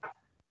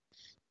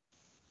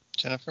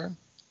 Jennifer?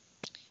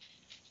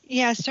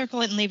 Yeah,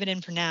 circle it and leave it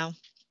in for now.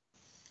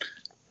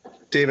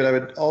 David, I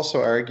would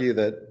also argue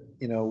that,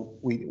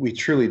 we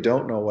truly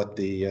don't know what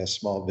the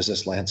small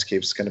business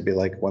landscape is going to be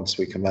like once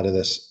we come out of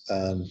this.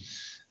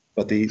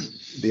 But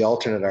the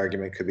alternate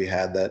argument could be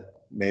had that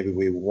maybe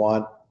we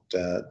want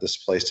this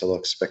place to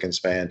look spick and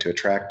span to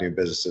attract new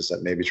businesses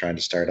that may be trying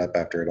to start up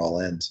after it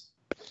all ends.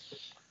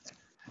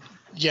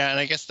 Yeah, and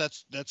I guess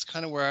that's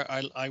kind of where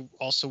I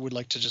also would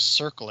like to just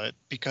circle it,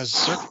 because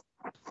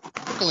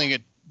circling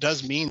it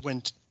does mean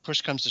when push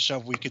comes to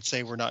shove, we could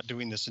say we're not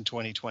doing this in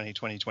 2020,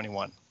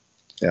 2021.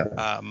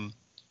 Yeah.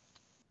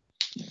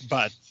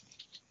 But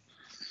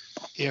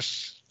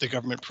if the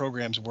government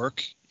programs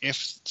work,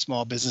 if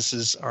small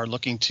businesses are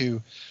looking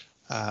to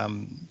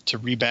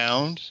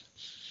rebound,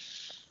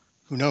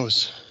 who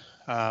knows?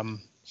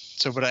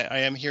 But I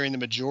am hearing the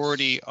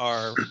majority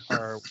are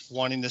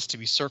wanting this to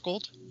be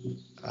circled.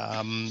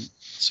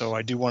 So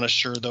I do want to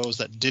assure those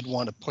that did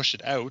want to push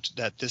it out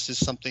that this is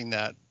something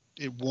that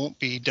it won't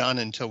be done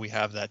until we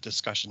have that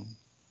discussion.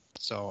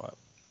 So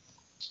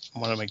I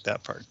want to make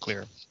that part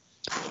clear.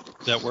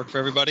 Does that work for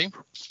everybody?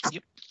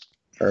 Yep.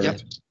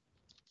 Perfect.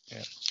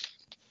 Yep.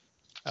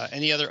 Yeah.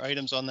 Any other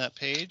items on that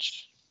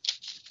page?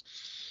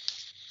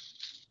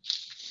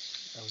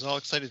 I was all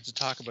excited to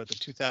talk about the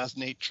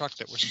 2008 truck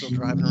that we're still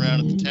driving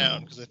around in the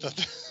town, because I thought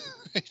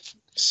that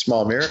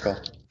Small miracle.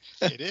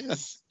 it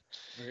is.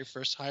 Very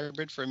first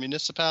hybrid for a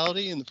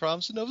municipality in the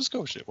province of Nova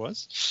Scotia, it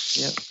was.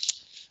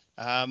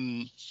 Yeah.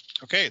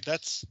 Okay,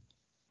 that's.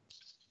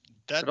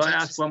 Could I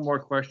ask one more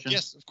question?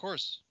 Yes, of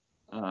course.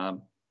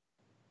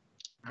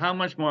 How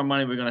much more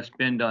money are we going to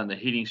spend on the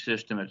heating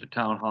system at the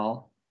town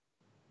hall?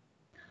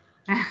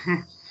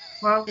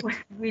 Well,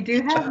 we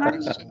do have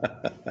money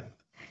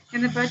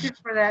in the budget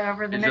for that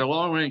over the Is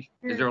next.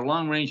 Is there a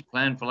long range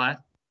plan for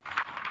that?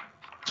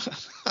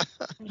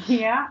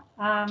 Yeah.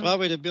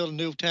 Probably to build a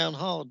new town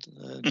hall.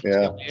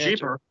 Yeah.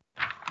 Cheaper.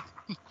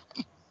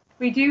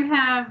 We do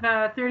have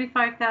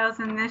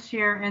 35,000 this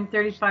year and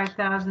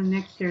 35,000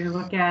 next year to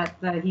look at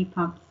the heat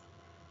pumps.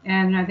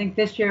 And I think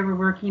this year we're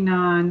working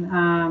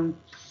on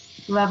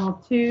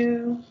level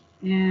 2,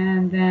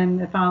 and then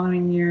the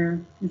following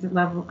year is it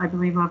I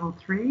believe level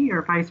 3,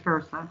 or vice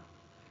versa.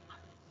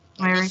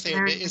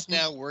 It is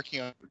now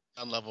working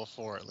on level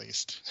 4 at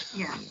least.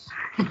 Yeah.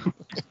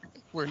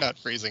 We're not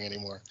freezing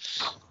anymore.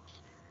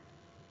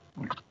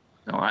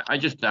 No, I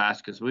just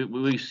ask because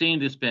we seem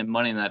to spend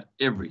money on that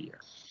every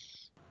year.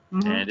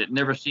 Mm-hmm. And it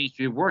never seems to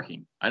be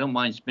working. I don't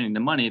mind spending the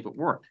money if it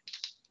worked.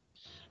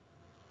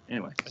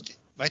 Anyway.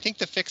 I think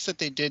the fix that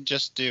they did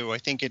just do, I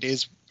think it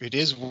is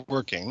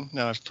working.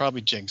 Now, I've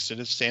probably jinxed it.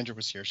 If Sandra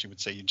was here, she would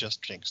say you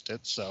just jinxed it,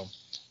 so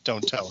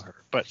don't tell her.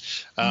 But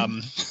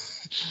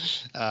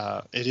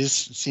it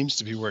seems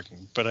to be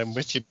working. But I'm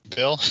with you,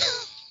 Bill.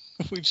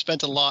 We've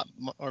spent a lot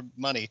more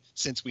money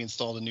since we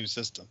installed a new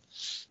system.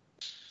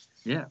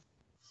 Yeah.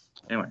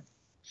 anyway.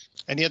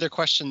 Any other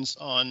questions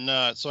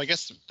on, so I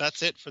guess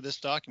that's it for this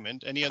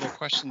document. Any other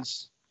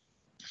questions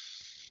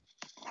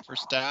for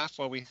staff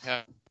while we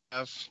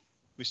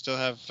still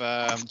have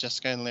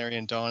Jessica and Larry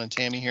and Dawn and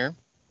Tammy here?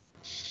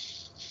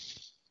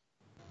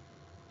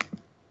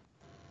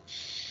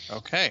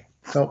 Okay.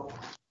 Nope.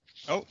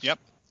 Oh, yep.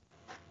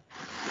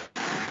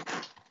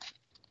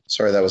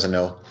 Sorry, that was a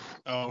no.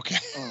 Oh, okay.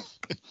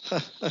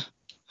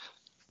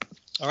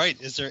 All right.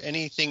 Is there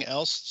anything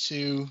else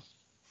to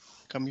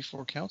come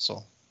before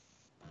council?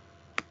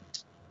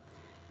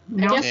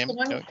 I guess Tam,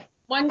 no.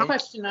 one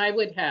question I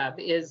would have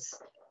is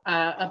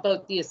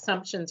about the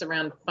assumptions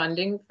around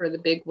funding for the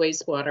big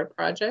wastewater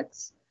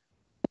projects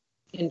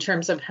in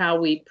terms of how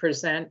we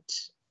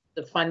present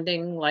the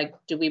funding. Like,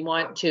 do we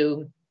want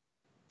to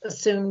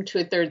assume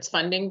 2/3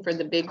 funding for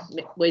the big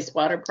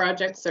wastewater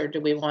projects, or do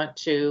we want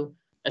to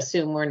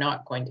assume we're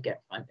not going to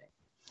get funding?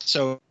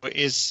 So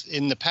is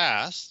in the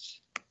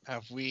past,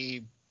 are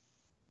we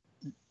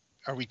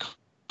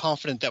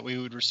confident that we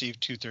would receive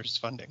 2/3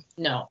 funding?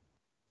 No.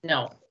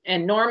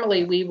 And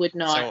normally we would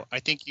not. So I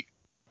think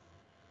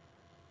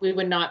we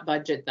would not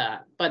budget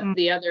that. But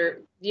the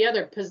other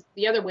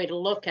way to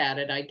look at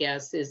it, I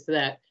guess, is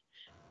that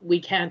we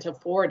can't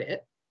afford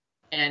it.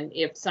 And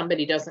if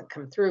somebody doesn't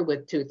come through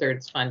with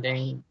 2/3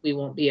 funding, we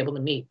won't be able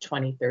to meet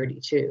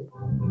 2032.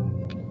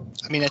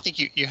 I mean, I think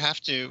we have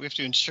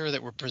to ensure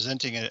that we're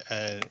presenting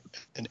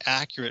an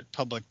accurate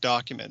public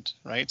document,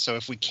 right? So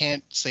if we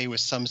can't say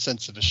with some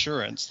sense of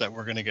assurance that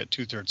we're going to get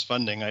 2/3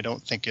 funding, I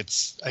don't think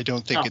it's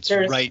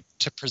right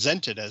to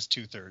present it as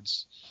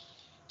 2/3.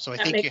 So I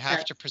think you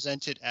have to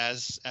present it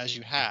as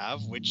you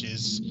have, which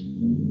is,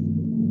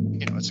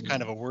 it's a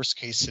kind of a worst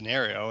case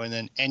scenario, and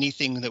then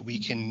anything that we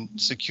can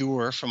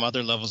secure from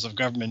other levels of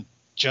government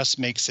just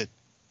makes it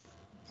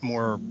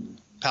more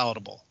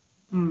palatable.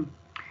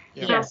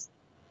 Yes.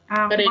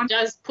 But it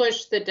does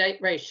push the debt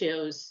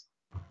ratios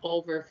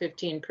over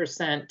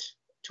 15%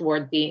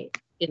 toward in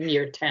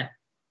year 10.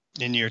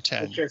 In year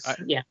 10.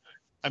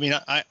 I mean,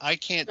 I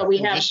can't. So we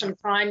have some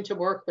time to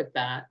work with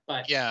that,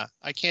 but. Yeah,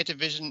 I can't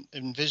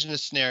envision a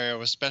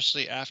scenario,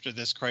 especially after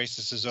this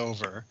crisis is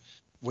over,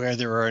 where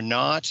there are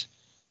not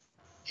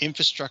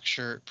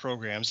infrastructure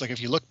programs. Like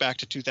if you look back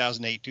to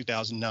 2008,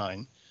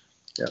 2009,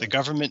 the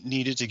government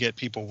needed to get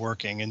people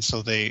working. And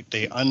so they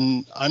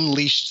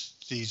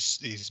unleashed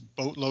these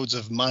boatloads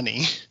of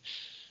money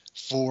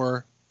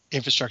for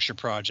infrastructure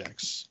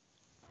projects.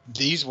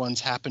 These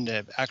ones happen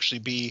to actually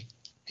be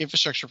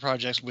infrastructure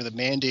projects with a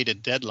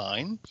mandated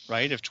deadline,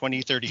 right, of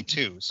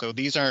 2032. So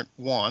these aren't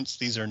wants,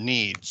 these are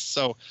needs.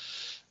 So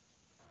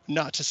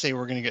not to say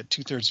we're going to get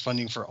 2/3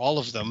 funding for all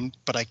of them,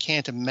 but I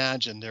can't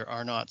imagine there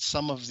are not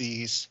some of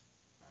these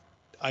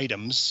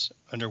items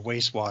under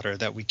wastewater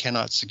that we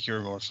cannot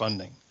secure more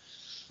funding.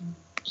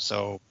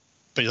 So,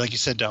 but like you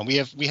said, Don, we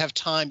have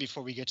time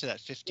before we get to that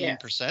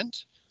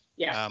 15%.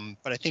 Yeah.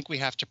 But I think we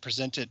have to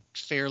present it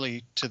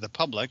fairly to the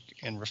public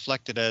and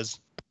reflect it as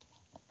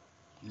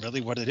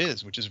really what it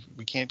is, which is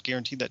we can't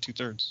guarantee that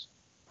 2/3.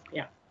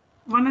 Yeah.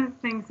 One of the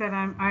things that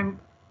I'm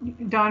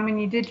Don, when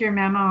you did your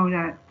memo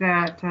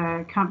that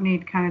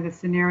accompanied kind of the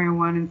scenario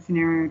 1 and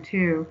scenario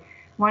 2,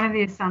 one of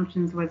the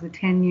assumptions was a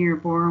 10-year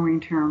borrowing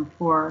term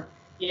for.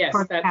 Yes,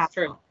 that's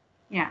capital. True.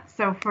 Yeah.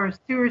 So for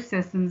sewer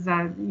systems,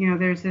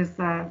 there's this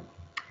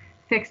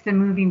fixed and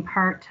moving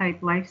part type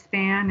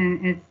lifespan,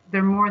 and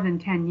they're more than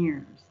 10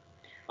 years.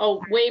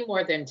 Oh, way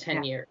more than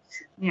 10 years.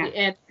 Yeah.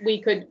 And we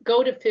could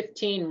go to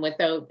 15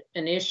 without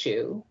an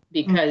issue,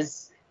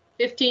 because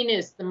 15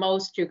 is the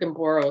most you can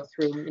borrow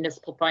through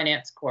Municipal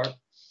Finance Corp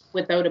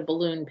without a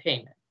balloon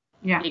payment.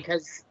 Yeah.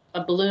 Because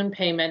a balloon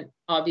payment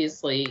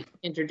obviously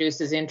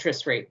introduces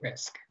interest rate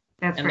risk.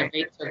 That's and right.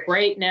 The rates are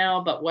great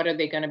now, but what are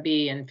they going to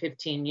be in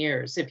 15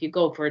 years? If you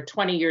go for a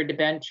 20-year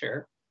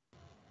debenture,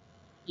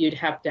 you'd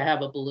have to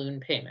have a balloon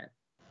payment.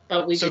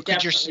 But we could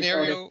definitely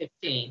go to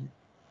 15.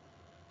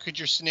 Could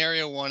your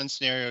scenario 1 and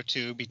scenario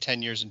 2 be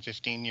 10 years and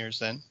 15 years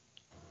then?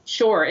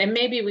 Sure, and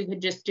maybe we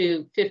could just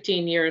do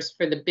 15 years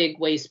for the big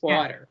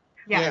wastewater,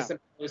 as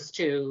opposed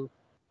to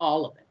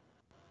all of it.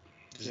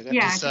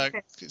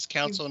 Is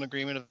council in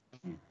agreement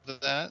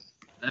with that?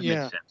 That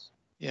makes sense.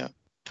 Yeah.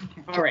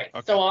 All right,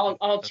 so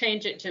I'll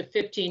change it to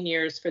 15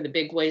 years for the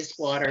big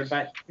wastewater,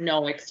 but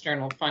no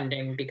external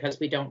funding because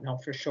we don't know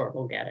for sure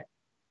we'll get it.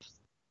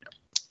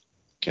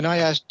 Can I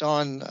ask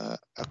Don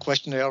a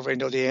question I already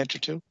know the answer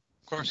to?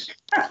 Of course.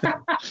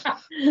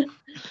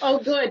 Oh,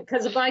 good,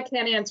 because if I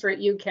can't answer it,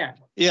 you can.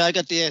 Yeah, I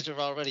got the answer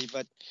already,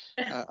 but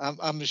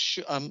I'm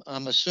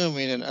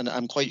assuming and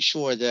I'm quite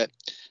sure that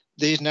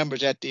these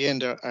numbers at the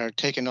end are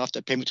taken off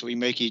the payments we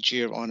make each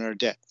year on our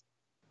debt.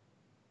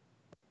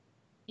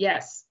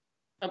 Yes.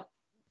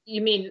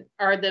 You mean,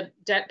 are the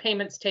debt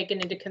payments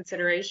taken into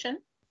consideration?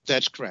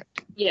 That's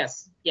correct.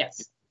 Yes.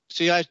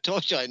 See, I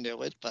told you I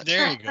knew it, but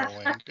there you go,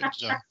 Wayne. Good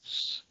job.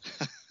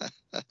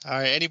 All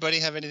right. Anybody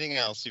have anything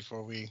else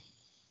before we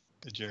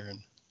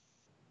adjourn?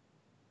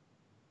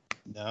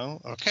 No?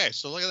 Okay.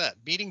 So look at that.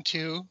 Meeting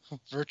 2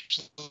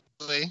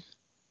 virtually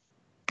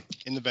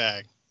in the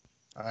bag.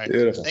 All right.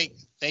 Beautiful.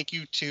 Thank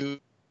you to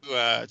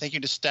thank you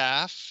to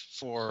staff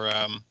for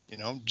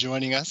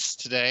joining us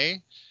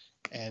today,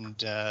 and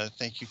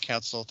thank you,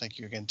 Council. Thank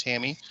you again,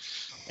 Tammy.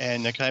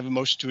 And can I have a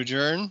motion to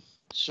adjourn?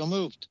 So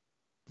moved.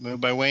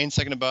 Moved by Wayne,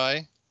 seconded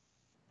by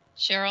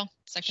Cheryl,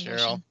 second Cheryl.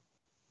 motion.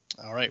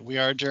 All right, we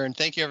are adjourned.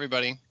 Thank you,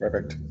 everybody.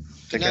 Perfect.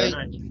 Take Good care.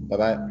 night.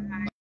 Bye-bye.